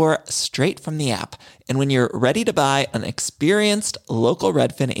a tour straight from the app. And when you're ready to buy, an experienced local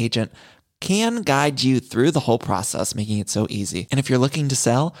Redfin agent can guide you through the whole process, making it so easy. And if you're looking to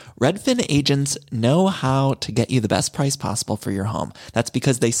sell, Redfin agents know how to get you the best price possible for your home. That's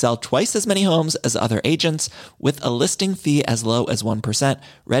because they sell twice as many homes as other agents with a listing fee as low as 1%.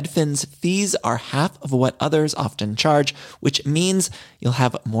 Redfin's fees are half of what others often charge, which means you'll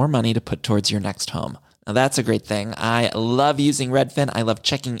have more money to put towards your next home. Now, that's a great thing. I love using Redfin. I love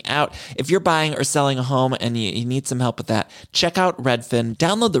checking out. If you're buying or selling a home and you need some help with that, check out Redfin.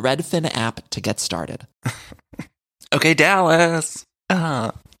 Download the Redfin app to get started. Okay, Dallas.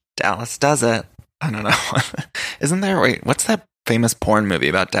 Dallas does it. I don't know. Isn't there? Wait, what's that famous porn movie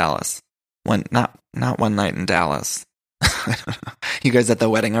about Dallas? Not One Night in Dallas. I don't know. You guys at the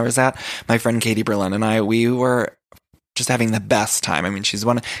wedding I was at, my friend Katie Berlin and I, we were just having the best time. I mean, she's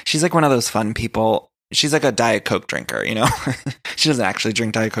like one of those fun people. She's like a Diet Coke drinker, you know? She doesn't actually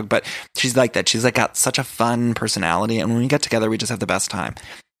drink Diet Coke, but she's like that. She's like got such a fun personality. And when we get together, we just have the best time.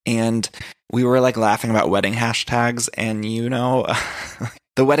 And we were like laughing about wedding hashtags. And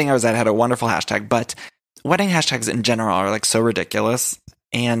the wedding I was at had a wonderful hashtag, but wedding hashtags in general are like so ridiculous.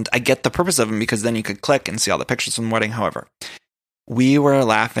 And I get the purpose of them because then you could click and see all the pictures from the wedding. However, we were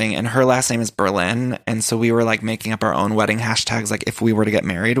laughing, and her last name is Berlin. And so we were like making up our own wedding hashtags, like if we were to get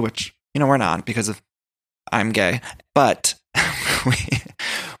married, which, we're not because of I'm gay. But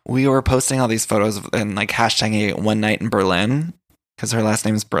we were posting all these photos and like hashtagging one night in Berlin because her last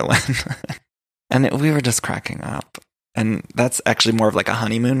name is Berlin. And we were just cracking up. And that's actually more of like a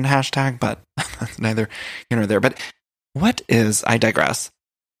honeymoon hashtag, but neither here nor there. But I digress.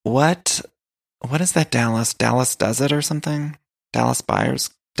 What is that Dallas Does It or something? Dallas Buyers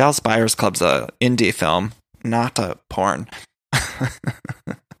Club's a indie film, not a porn.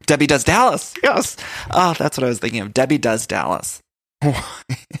 Debbie Does Dallas. Yes. Oh, that's what I was thinking of. Debbie Does Dallas.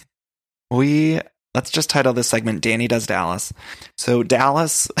 Let's just title this segment Danny Does Dallas. So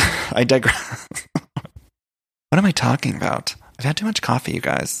Dallas, I digress. What am I talking about? I've had too much coffee, you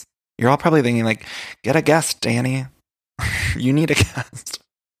guys. You're all probably thinking like, get a guest, Danny. You need a guest.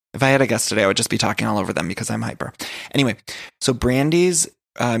 If I had a guest today, I would just be talking all over them because I'm hyper. Anyway, so Brandy's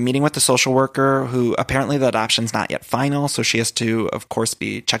meeting with the social worker who apparently the adoption's not yet final. So she has to, of course,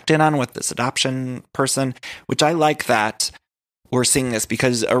 be checked in on with this adoption person, which I like that we're seeing this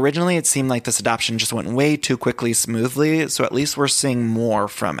because originally it seemed like this adoption just went way too quickly, smoothly. So at least we're seeing more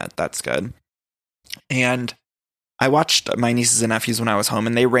from it. That's good. And I watched my nieces and nephews when I was home,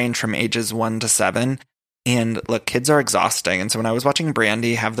 and they range from ages 1 to 7. And look, kids are exhausting. And so when I was watching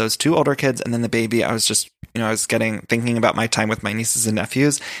Brandy have those 2 older kids and then the baby, I was just, I was thinking about my time with my nieces and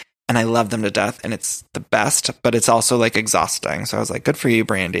nephews, and I love them to death. And it's the best, but it's also like exhausting. So I was like, good for you,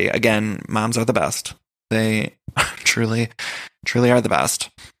 Brandy. Again, moms are the best. They truly are the best.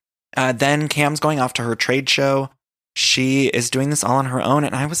 Then Cam's going off to her trade show. She is doing this all on her own.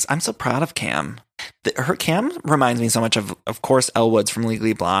 And I'm so proud of Cam. Her Cam reminds me so much of course, Elle Woods from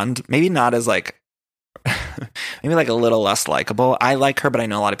Legally Blonde. Maybe not as like, maybe like a little less likable. I like her, but I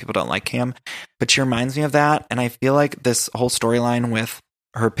know a lot of people don't like Cam. But she reminds me of that. And I feel like this whole storyline with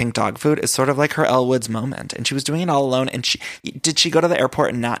her pink dog food is sort of like her Elle Woods moment. And she was doing it all alone. And did she go to the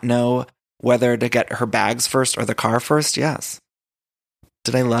airport and not know whether to get her bags first or the car first? Yes.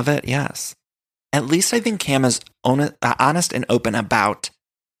 Did I love it? Yes. At least I think Cam is honest and open about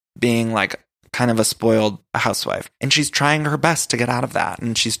being like kind of a spoiled housewife. And she's trying her best to get out of that.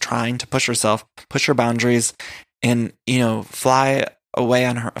 And she's trying to push herself, push her boundaries, and, fly away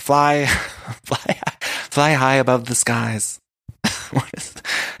on her, fly high above the skies. What is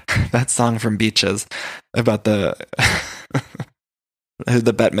that song from Beaches about the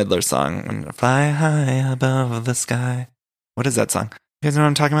Bette Midler song? Fly high above the sky. What is that song? You guys know what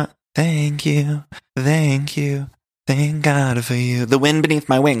I'm talking about? Thank you, thank God for you. The wind beneath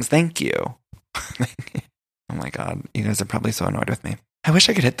my wings. Thank you. Oh my God, you guys are probably so annoyed with me. I wish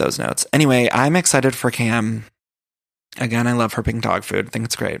I could hit those notes. Anyway, I'm excited for Cam. Again, I love her pink dog food. I think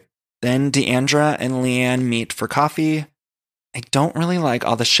it's great. Then Deandra and Leanne meet for coffee. I don't really like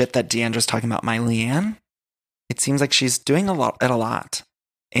all the shit that Deandra's talking about my Leanne. It seems like she's doing a lot.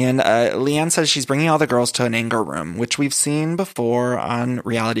 And Leanne says she's bringing all the girls to an anger room, which we've seen before on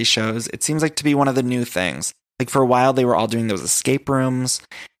reality shows. It seems like to be one of the new things. Like for a while, they were all doing those escape rooms.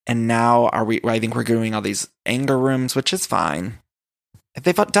 And now I think we're doing all these anger rooms, which is fine. If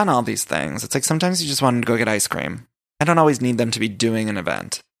they've done all these things, it's like sometimes you just want to go get ice cream. I don't always need them to be doing an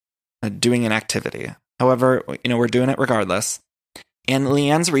event, doing an activity. However, we're doing it regardless. And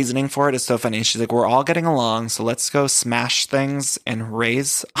Leanne's reasoning for it is so funny. She's like, we're all getting along, so let's go smash things and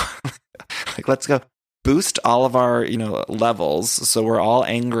raise, like, let's go boost all of our, levels. So we're all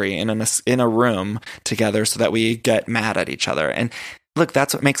angry in a room together so that we get mad at each other. And look,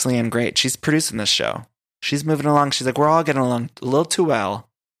 that's what makes Leanne great. She's producing this show. She's moving along. She's like, we're all getting along a little too well.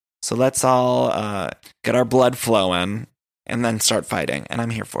 So let's all get our blood flowing and then start fighting. And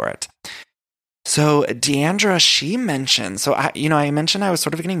I'm here for it. So Deandra, she mentioned, I mentioned I was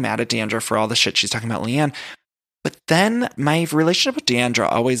sort of getting mad at Deandra for all the shit she's talking about Leanne. But then my relationship with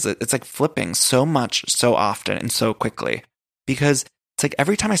Deandra always, it's like flipping so much, so often, and so quickly. Because it's like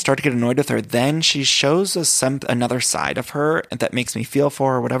every time I start to get annoyed with her, then she shows us another side of her that makes me feel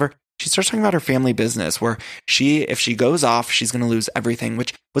for her or whatever. She starts talking about her family business where if she goes off, she's going to lose everything,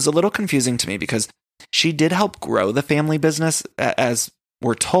 which was a little confusing to me because she did help grow the family business as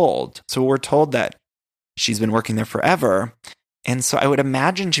we're told. So we're told that she's been working there forever. And so I would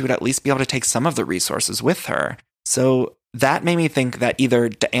imagine she would at least be able to take some of the resources with her. So that made me think that either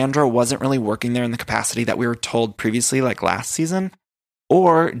Deandra wasn't really working there in the capacity that we were told previously, like last season,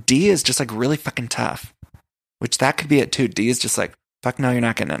 or Dee is just like really fucking tough, which that could be it too. Dee is just like, fuck no, you're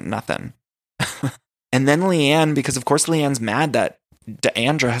not getting nothing. And then Leanne, because of course Leanne's mad that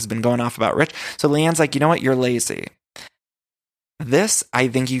Deandra has been going off about Rich. So Leanne's like, you know what? You're lazy. This, I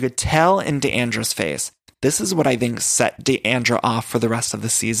think you could tell in Deandra's face. This is what I think set Deandra off for the rest of the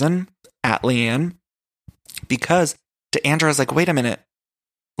season at Leanne. Because Deandra is like, wait a minute.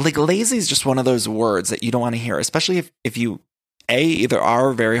 Like, lazy is just one of those words that you don't want to hear, especially if you, either are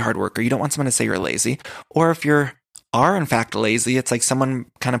a very hard worker, you don't want someone to say you're lazy, or if you are in fact lazy, it's like someone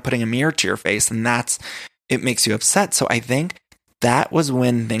kind of putting a mirror to your face, and it makes you upset. So I think that was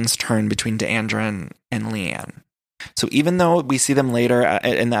when things turned between Deandra and Leanne. So even though we see them later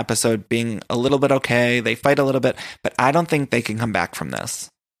in the episode being a little bit okay, they fight a little bit, but I don't think they can come back from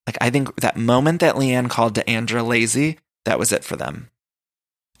this. Like, I think that moment that Leanne called Deandra lazy, that was it for them.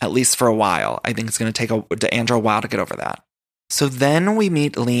 At least for a while. I think it's going to take Deandra a while to get over that. So then we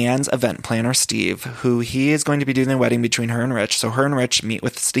meet Leanne's event planner, Steve, who he is going to be doing the wedding between her and Rich. So her and Rich meet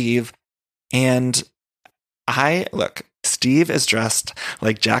with Steve. And Steve is dressed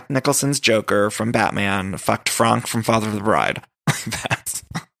like Jack Nicholson's Joker from Batman, fucked Frank from Father of the Bride. That's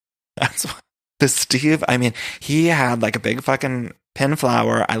what the Steve, I mean, he had like a big fucking pin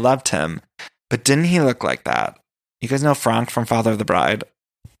flower. I loved him. But didn't he look like that? You guys know Frank from Father of the Bride?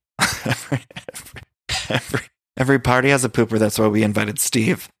 Every party has a pooper. That's why we invited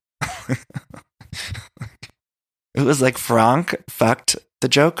Steve. It was like Frank fucked the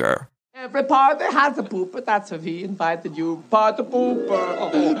Joker. Every party has a pooper. That's why we invited you. Party pooper.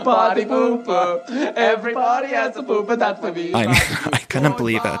 Oh, party pooper. Every party has a pooper. That's why we invited you. I couldn't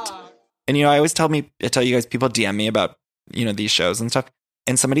believe it. And I always tell you guys, people DM me about these shows and stuff.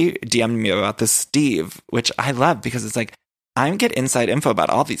 And somebody DM'd me about this Steve, which I love because it's like, I get inside info about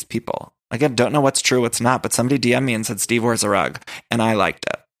all these people. Like, I don't know what's true, what's not, but somebody DM'd me and said Steve wears a rug, and I liked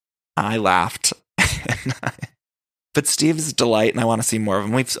it. I laughed. But Steve's a delight, and I want to see more of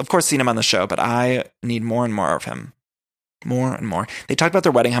him. We've, of course, seen him on the show, but I need more and more of him. More and more. They talked about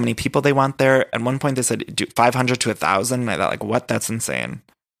their wedding, how many people they want there. At one point, they said 500 to 1,000, and I thought, like, what? That's insane.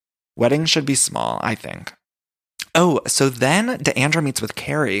 Weddings should be small, I think. Oh, so then Deandra meets with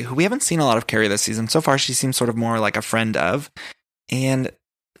Carrie, who we haven't seen a lot of Carrie this season. So far, she seems sort of more like a friend of. And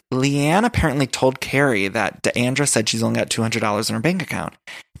Leanne apparently told Carrie that Deandra said she's only got $200 in her bank account.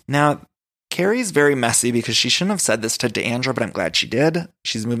 Now, Carrie's very messy because she shouldn't have said this to Deandra, but I'm glad she did.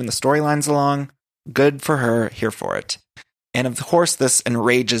 She's moving the storylines along. Good for her. Here for it. And of course, this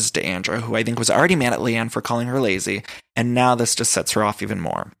enrages Deandra, who I think was already mad at Leanne for calling her lazy. And now this just sets her off even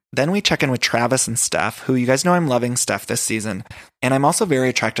more. Then we check in with Travis and Steph, who you guys know I'm loving Steph this season. And I'm also very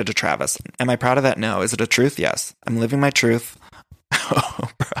attracted to Travis. Am I proud of that? No. Is it a truth? Yes. I'm living my truth.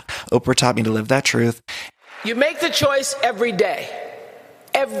 Oprah taught me to live that truth. You make the choice every day,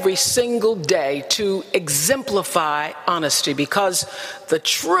 every single day, to exemplify honesty, because the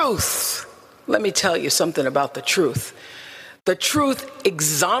truth, let me tell you something about the truth. The truth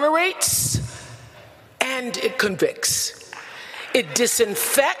exonerates and it convicts. It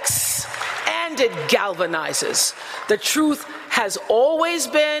disinfects and it galvanizes. The truth has always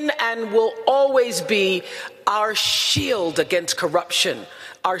been and will always be our shield against corruption,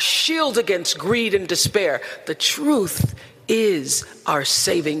 our shield against greed and despair. The truth is our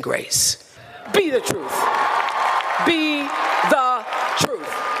saving grace. Be the truth. Be the truth.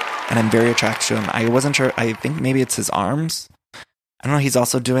 And I'm very attracted to him. I wasn't sure. I think maybe it's his arms. I don't know. He's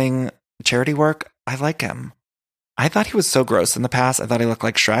also doing charity work. I like him. I thought he was so gross in the past. I thought he looked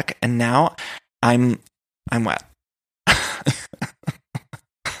like Shrek. And now I'm wet.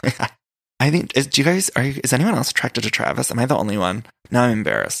 I think, is anyone else attracted to Travis? Am I the only one? Now I'm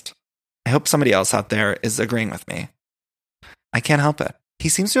embarrassed. I hope somebody else out there is agreeing with me. I can't help it. He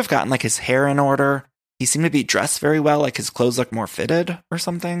seems to have gotten like his hair in order. He seemed to be dressed very well, like his clothes look more fitted or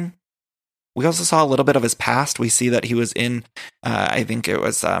something. We also saw a little bit of his past. We see that he was in, I think it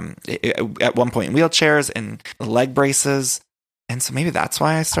was at one point in wheelchairs and leg braces. And so maybe that's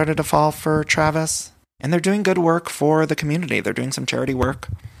why I started to fall for Travis. And they're doing good work for the community. They're doing some charity work.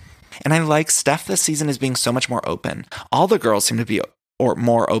 And I like Steph this season is being so much more open. All the girls seem to be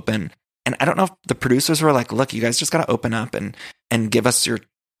more open. And I don't know if the producers were like, look, you guys just got to open up and give us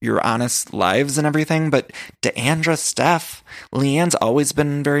your honest lives and everything. But Deandra, Steph, Leanne's always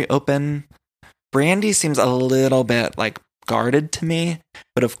been very open. Brandy seems a little bit like guarded to me.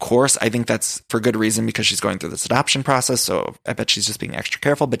 But of course, I think that's for good reason because she's going through this adoption process. So I bet she's just being extra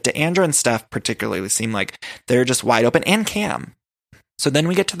careful. But Deandra and Steph particularly seem like they're just wide open, and Cam. So then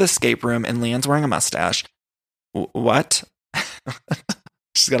we get to the escape room and Leanne's wearing a mustache. What?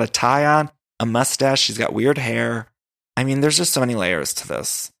 She's got a tie on, a mustache. She's got weird hair. I mean, there's just so many layers to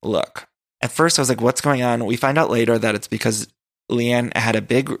this look. At first, I was like, what's going on? We find out later that it's because Leanne had a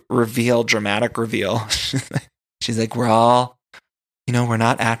big reveal, dramatic reveal. She's like, we're all we're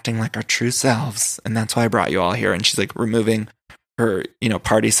not acting like our true selves. And that's why I brought you all here. And she's like removing her,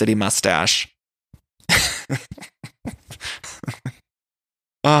 Party City mustache.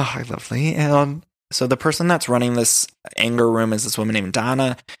 Oh, I love Leanne. So the person that's running this anger room is this woman named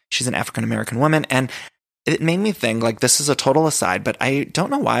Donna. She's an African-American woman. And it made me think, like, this is a total aside, but I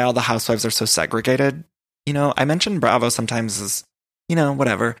don't know why all the housewives are so segregated. I mentioned Bravo sometimes as,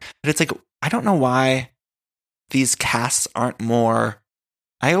 whatever. But it's like, I don't know why these casts aren't more.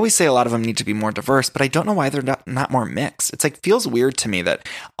 I always say a lot of them need to be more diverse, but I don't know why they're not more mixed. It's like, feels weird to me that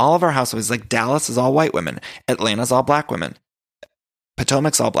all of our housewives, like Dallas is all white women. Atlanta's all black women.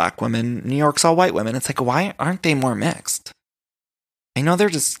 Potomac's all black women. New York's all white women. It's like, why aren't they more mixed? I know they're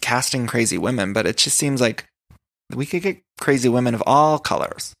just casting crazy women, but it just seems like we could get crazy women of all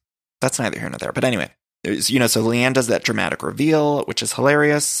colors. That's neither here nor there. But anyway, so Leanne does that dramatic reveal, which is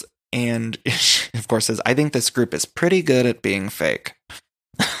hilarious. And she, of course, says, I think this group is pretty good at being fake.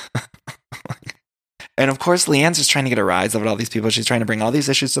 And of course, Leanne's just trying to get a rise out of all these people. She's trying to bring all these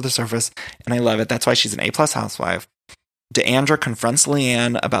issues to the surface. And I love it. That's why she's an A+ housewife. D'Andra confronts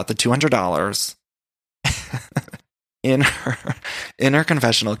Leanne about the $200. In her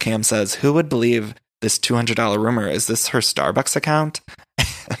confessional, Cam says, who would believe this $200 rumor? Is this her Starbucks account?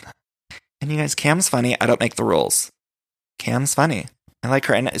 And you guys, Cam's funny. I don't make the rules. Cam's funny. I like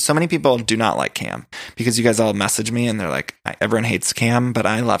her. And so many people do not like Cam because you guys all message me and they're like, everyone hates Cam, but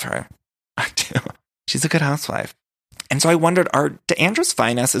I love her. I do. She's a good housewife. And so I wondered, are D'Andra's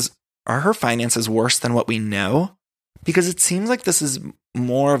finances worse than what we know? Because it seems like this is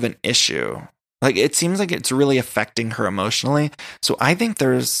more of an issue. Like, it seems like it's really affecting her emotionally. So I think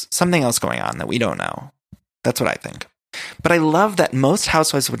there's something else going on that we don't know. That's what I think. But I love that most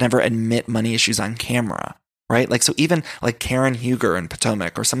housewives would never admit money issues on camera, right? Like, so even like Karen Huger in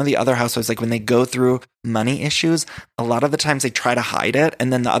Potomac or some of the other housewives, like when they go through money issues, a lot of the times they try to hide it.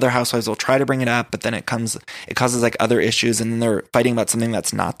 And then the other housewives will try to bring it up, but then it causes like other issues. And then they're fighting about something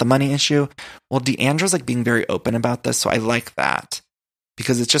that's not the money issue. Well, D'Andra's like being very open about this. So I like that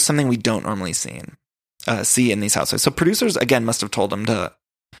because it's just something we don't normally see in these housewives. So producers, again, must have told them to,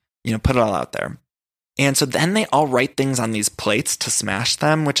 put it all out there. And so then they all write things on these plates to smash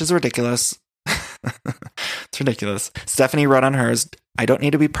them, which is ridiculous. It's ridiculous. Stephanie wrote on hers, I don't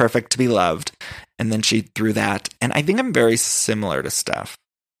need to be perfect to be loved. And then she threw that. And I think I'm very similar to Steph.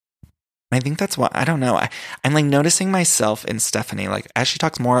 I think that's why, I don't know. I'm like noticing myself in Stephanie, like as she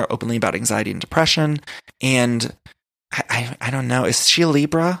talks more openly about anxiety and depression. And I don't know. Is she a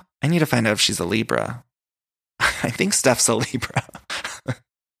Libra? I need to find out if she's a Libra. I think Steph's a Libra.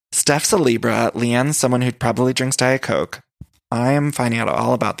 Steph's a Libra. Leanne's someone who probably drinks Diet Coke. I am finding out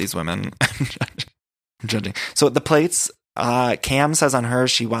all about these women. I'm judging. So the plates, Cam says on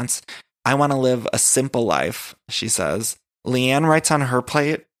hers, I want to live a simple life, she says. Leanne writes on her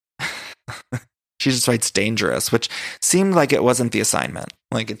plate, she just writes dangerous, which seemed like it wasn't the assignment.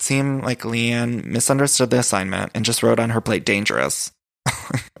 Like it seemed like Leanne misunderstood the assignment and just wrote on her plate dangerous.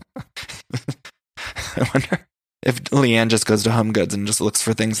 I wonder if Leanne just goes to Home Goods and just looks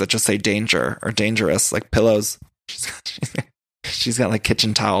for things that just say danger or dangerous, like pillows. She's got like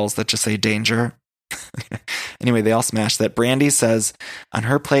kitchen towels that just say danger. Anyway, they all smashed that. Brandy says on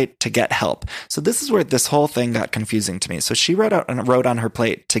her plate to get help. So this is where this whole thing got confusing to me. So she wrote on her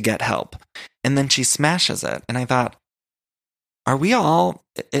plate to get help, and then she smashes it. And I thought, are we all?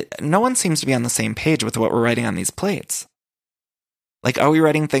 No one seems to be on the same page with what we're writing on these plates. Like, are we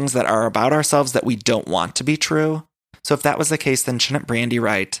writing things that are about ourselves that we don't want to be true? So if that was the case, then shouldn't Brandy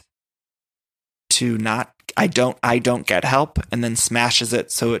write to not, I don't get help, and then smashes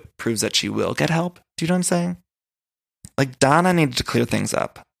it so it proves that she will get help? Do you know what I'm saying? Like, Donna needed to clear things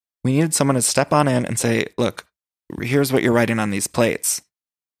up. We needed someone to step on in and say, look, here's what you're writing on these plates.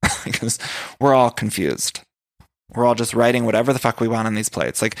 Because we're all confused. We're all just writing whatever the fuck we want on these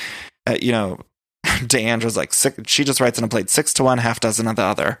plates. Like, D'Andra's like, she just writes on a plate 6 to 1, half dozen of the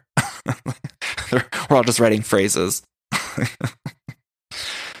other. We're all just writing phrases.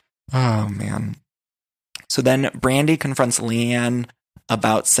 Oh, man. So then Brandy confronts Leanne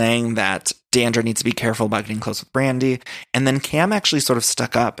about saying that D'Andra needs to be careful about getting close with Brandy. And then Cam actually sort of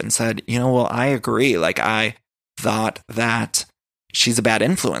stuck up and said, well, I agree. Like, I thought that she's a bad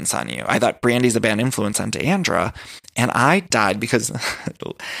influence on you. I thought Brandy's a bad influence on D'Andra. And I died because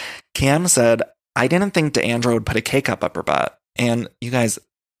Cam said, I didn't think D'Andra would put a cake up her butt. And you guys,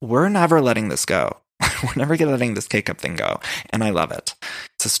 we're never letting this go. We're never letting this cake up thing go. And I love it.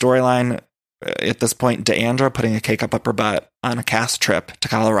 It's a storyline. At this point, D'Andra putting a cake up her butt on a cast trip to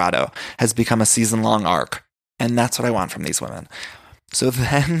Colorado has become a season-long arc. And that's what I want from these women. So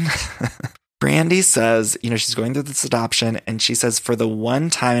then Brandy says, she's going through this adoption, and she says, for the one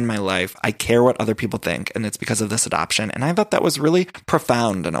time in my life, I care what other people think, and it's because of this adoption. And I thought that was really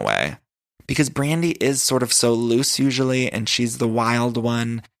profound in a way, because Brandy is sort of so loose usually, and she's the wild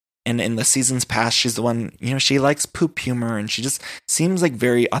one. And in the seasons past, she's the one, she likes poop humor, and she just seems like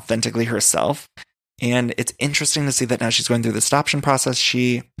very authentically herself. And it's interesting to see that now she's going through this adoption process,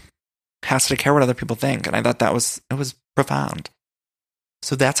 she has to care what other people think. And I thought it was profound.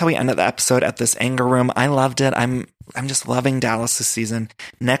 So that's how we ended the episode at this anger room. I loved it. I'm just loving Dallas this season.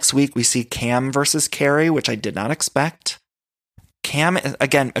 Next week, we see Cam versus Carrie, which I did not expect. Cam,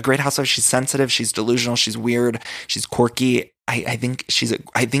 again, a great housewife. She's sensitive. She's delusional. She's weird. She's quirky. I think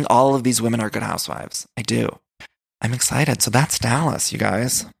all of these women are good housewives. I do. I'm excited. So that's Dallas, you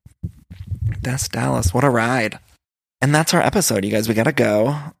guys. That's Dallas. What a ride. And that's our episode, you guys. We got to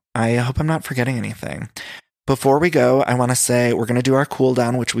go. I hope I'm not forgetting anything. Before we go, I want to say we're going to do our cool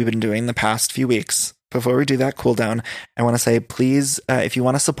down, which we've been doing the past few weeks. Before we do that cool down, I want to say, please, if you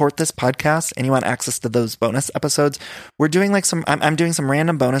want to support this podcast and you want access to those bonus episodes, we're doing I'm doing some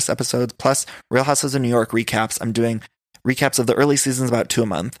random bonus episodes plus Real Housewives of New York recaps. I'm doing recaps of the early seasons, about 2 a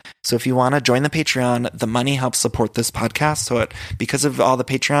month. So if you want to join the Patreon, the money helps support this podcast. So because of all the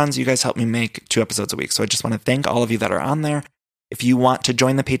Patreons, you guys help me make 2 episodes a week. So I just want to thank all of you that are on there. If you want to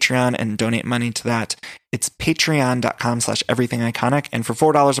join the Patreon and donate money to that, it's patreon.com/everythingiconic. And for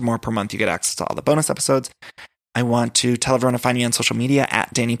 $4 or more per month, you get access to all the bonus episodes. I want to tell everyone to find me on social media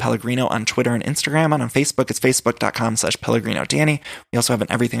at Danny Pellegrino on Twitter and Instagram. And on Facebook, it's facebook.com/Pellegrino Danny. We also have an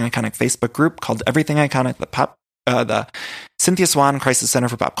Everything Iconic Facebook group called Everything Iconic, the Cynthia Swan Crisis Center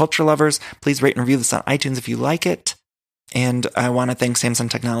for Pop Culture Lovers. Please rate and review this on iTunes if you like it. And I want to thank Samsung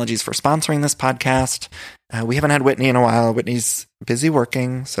Technologies for sponsoring this podcast. We haven't had Whitney in a while. Whitney's busy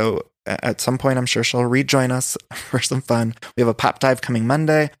working, so at some point I'm sure she'll rejoin us for some fun. We have a pop dive coming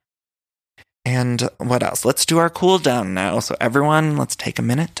Monday. And what else? Let's do our cool down now. So everyone, let's take a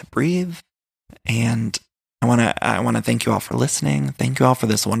minute to breathe. And I want to thank you all for listening. Thank you all for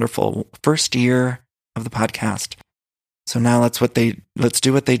this wonderful first year of the podcast. So now let's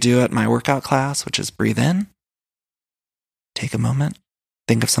do what they do at my workout class, which is breathe in. Take a moment.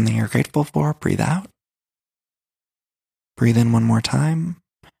 Think of something you're grateful for. Breathe out. Breathe in one more time.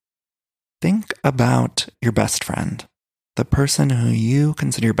 Think about your best friend, the person who you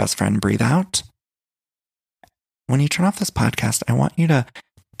consider your best friend. Breathe out. When you turn off this podcast, I want you to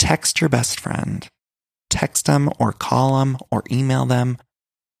text your best friend. Text them or call them or email them.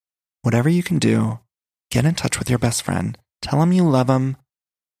 Whatever you can do, get in touch with your best friend. Tell them you love them.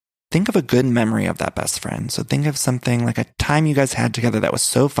 Think of a good memory of that best friend. So think of something like a time you guys had together that was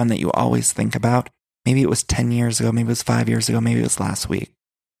so fun that you always think about. Maybe it was 10 years ago, maybe it was 5 years ago, maybe it was last week.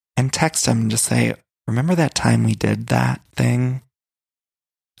 And text them and just say, remember that time we did that thing?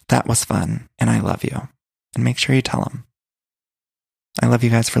 That was fun, and I love you. And make sure you tell them. I love you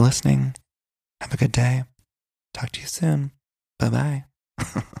guys for listening. Have a good day. Talk to you soon. Bye-bye.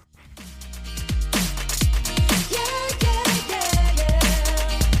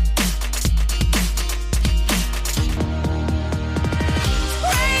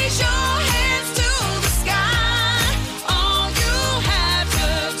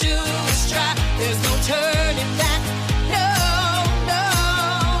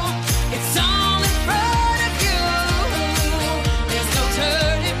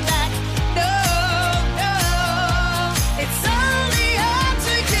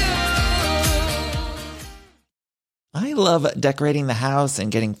 I love decorating the house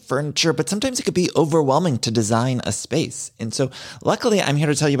and getting furniture, but sometimes it could be overwhelming to design a space. And so luckily, I'm here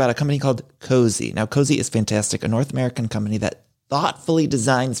to tell you about a company called Cozy. Now, Cozy is fantastic, a North American company that thoughtfully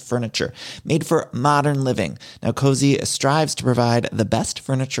designs furniture made for modern living. Now, Cozy strives to provide the best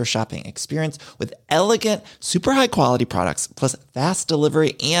furniture shopping experience with elegant, super high quality products, plus fast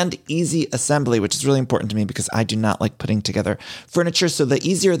delivery and easy assembly, which is really important to me because I do not like putting together furniture. So the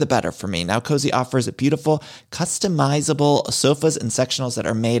easier, the better for me. Now, Cozy offers beautiful, customizable sofas and sectionals that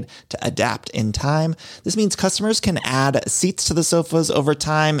are made to adapt in time. This means customers can add seats to the sofas over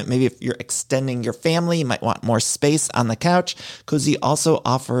time. Maybe if you're extending your family, you might want more space on the couch. Cozy also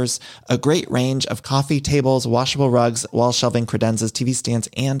offers a great range of coffee tables, washable rugs, wall shelving, credenzas, TV stands,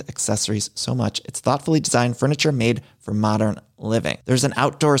 and accessories. So much. It's thoughtfully designed furniture made for modern living. There's an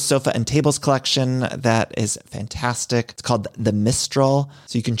outdoor sofa and tables collection that is fantastic. It's called the Mistral,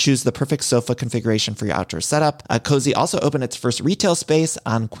 so you can choose the perfect sofa configuration for your outdoor setup. Cozy also opened its first retail space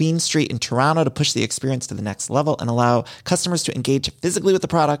on Queen Street in Toronto to push the experience to the next level and allow customers to engage physically with the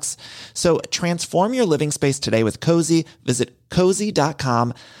products. So transform your living space today with Cozy. Visit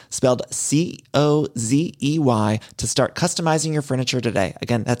cozy.com, spelled COZEY, to start customizing your furniture today.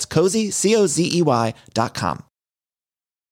 Again, that's cozy, COZEY.com.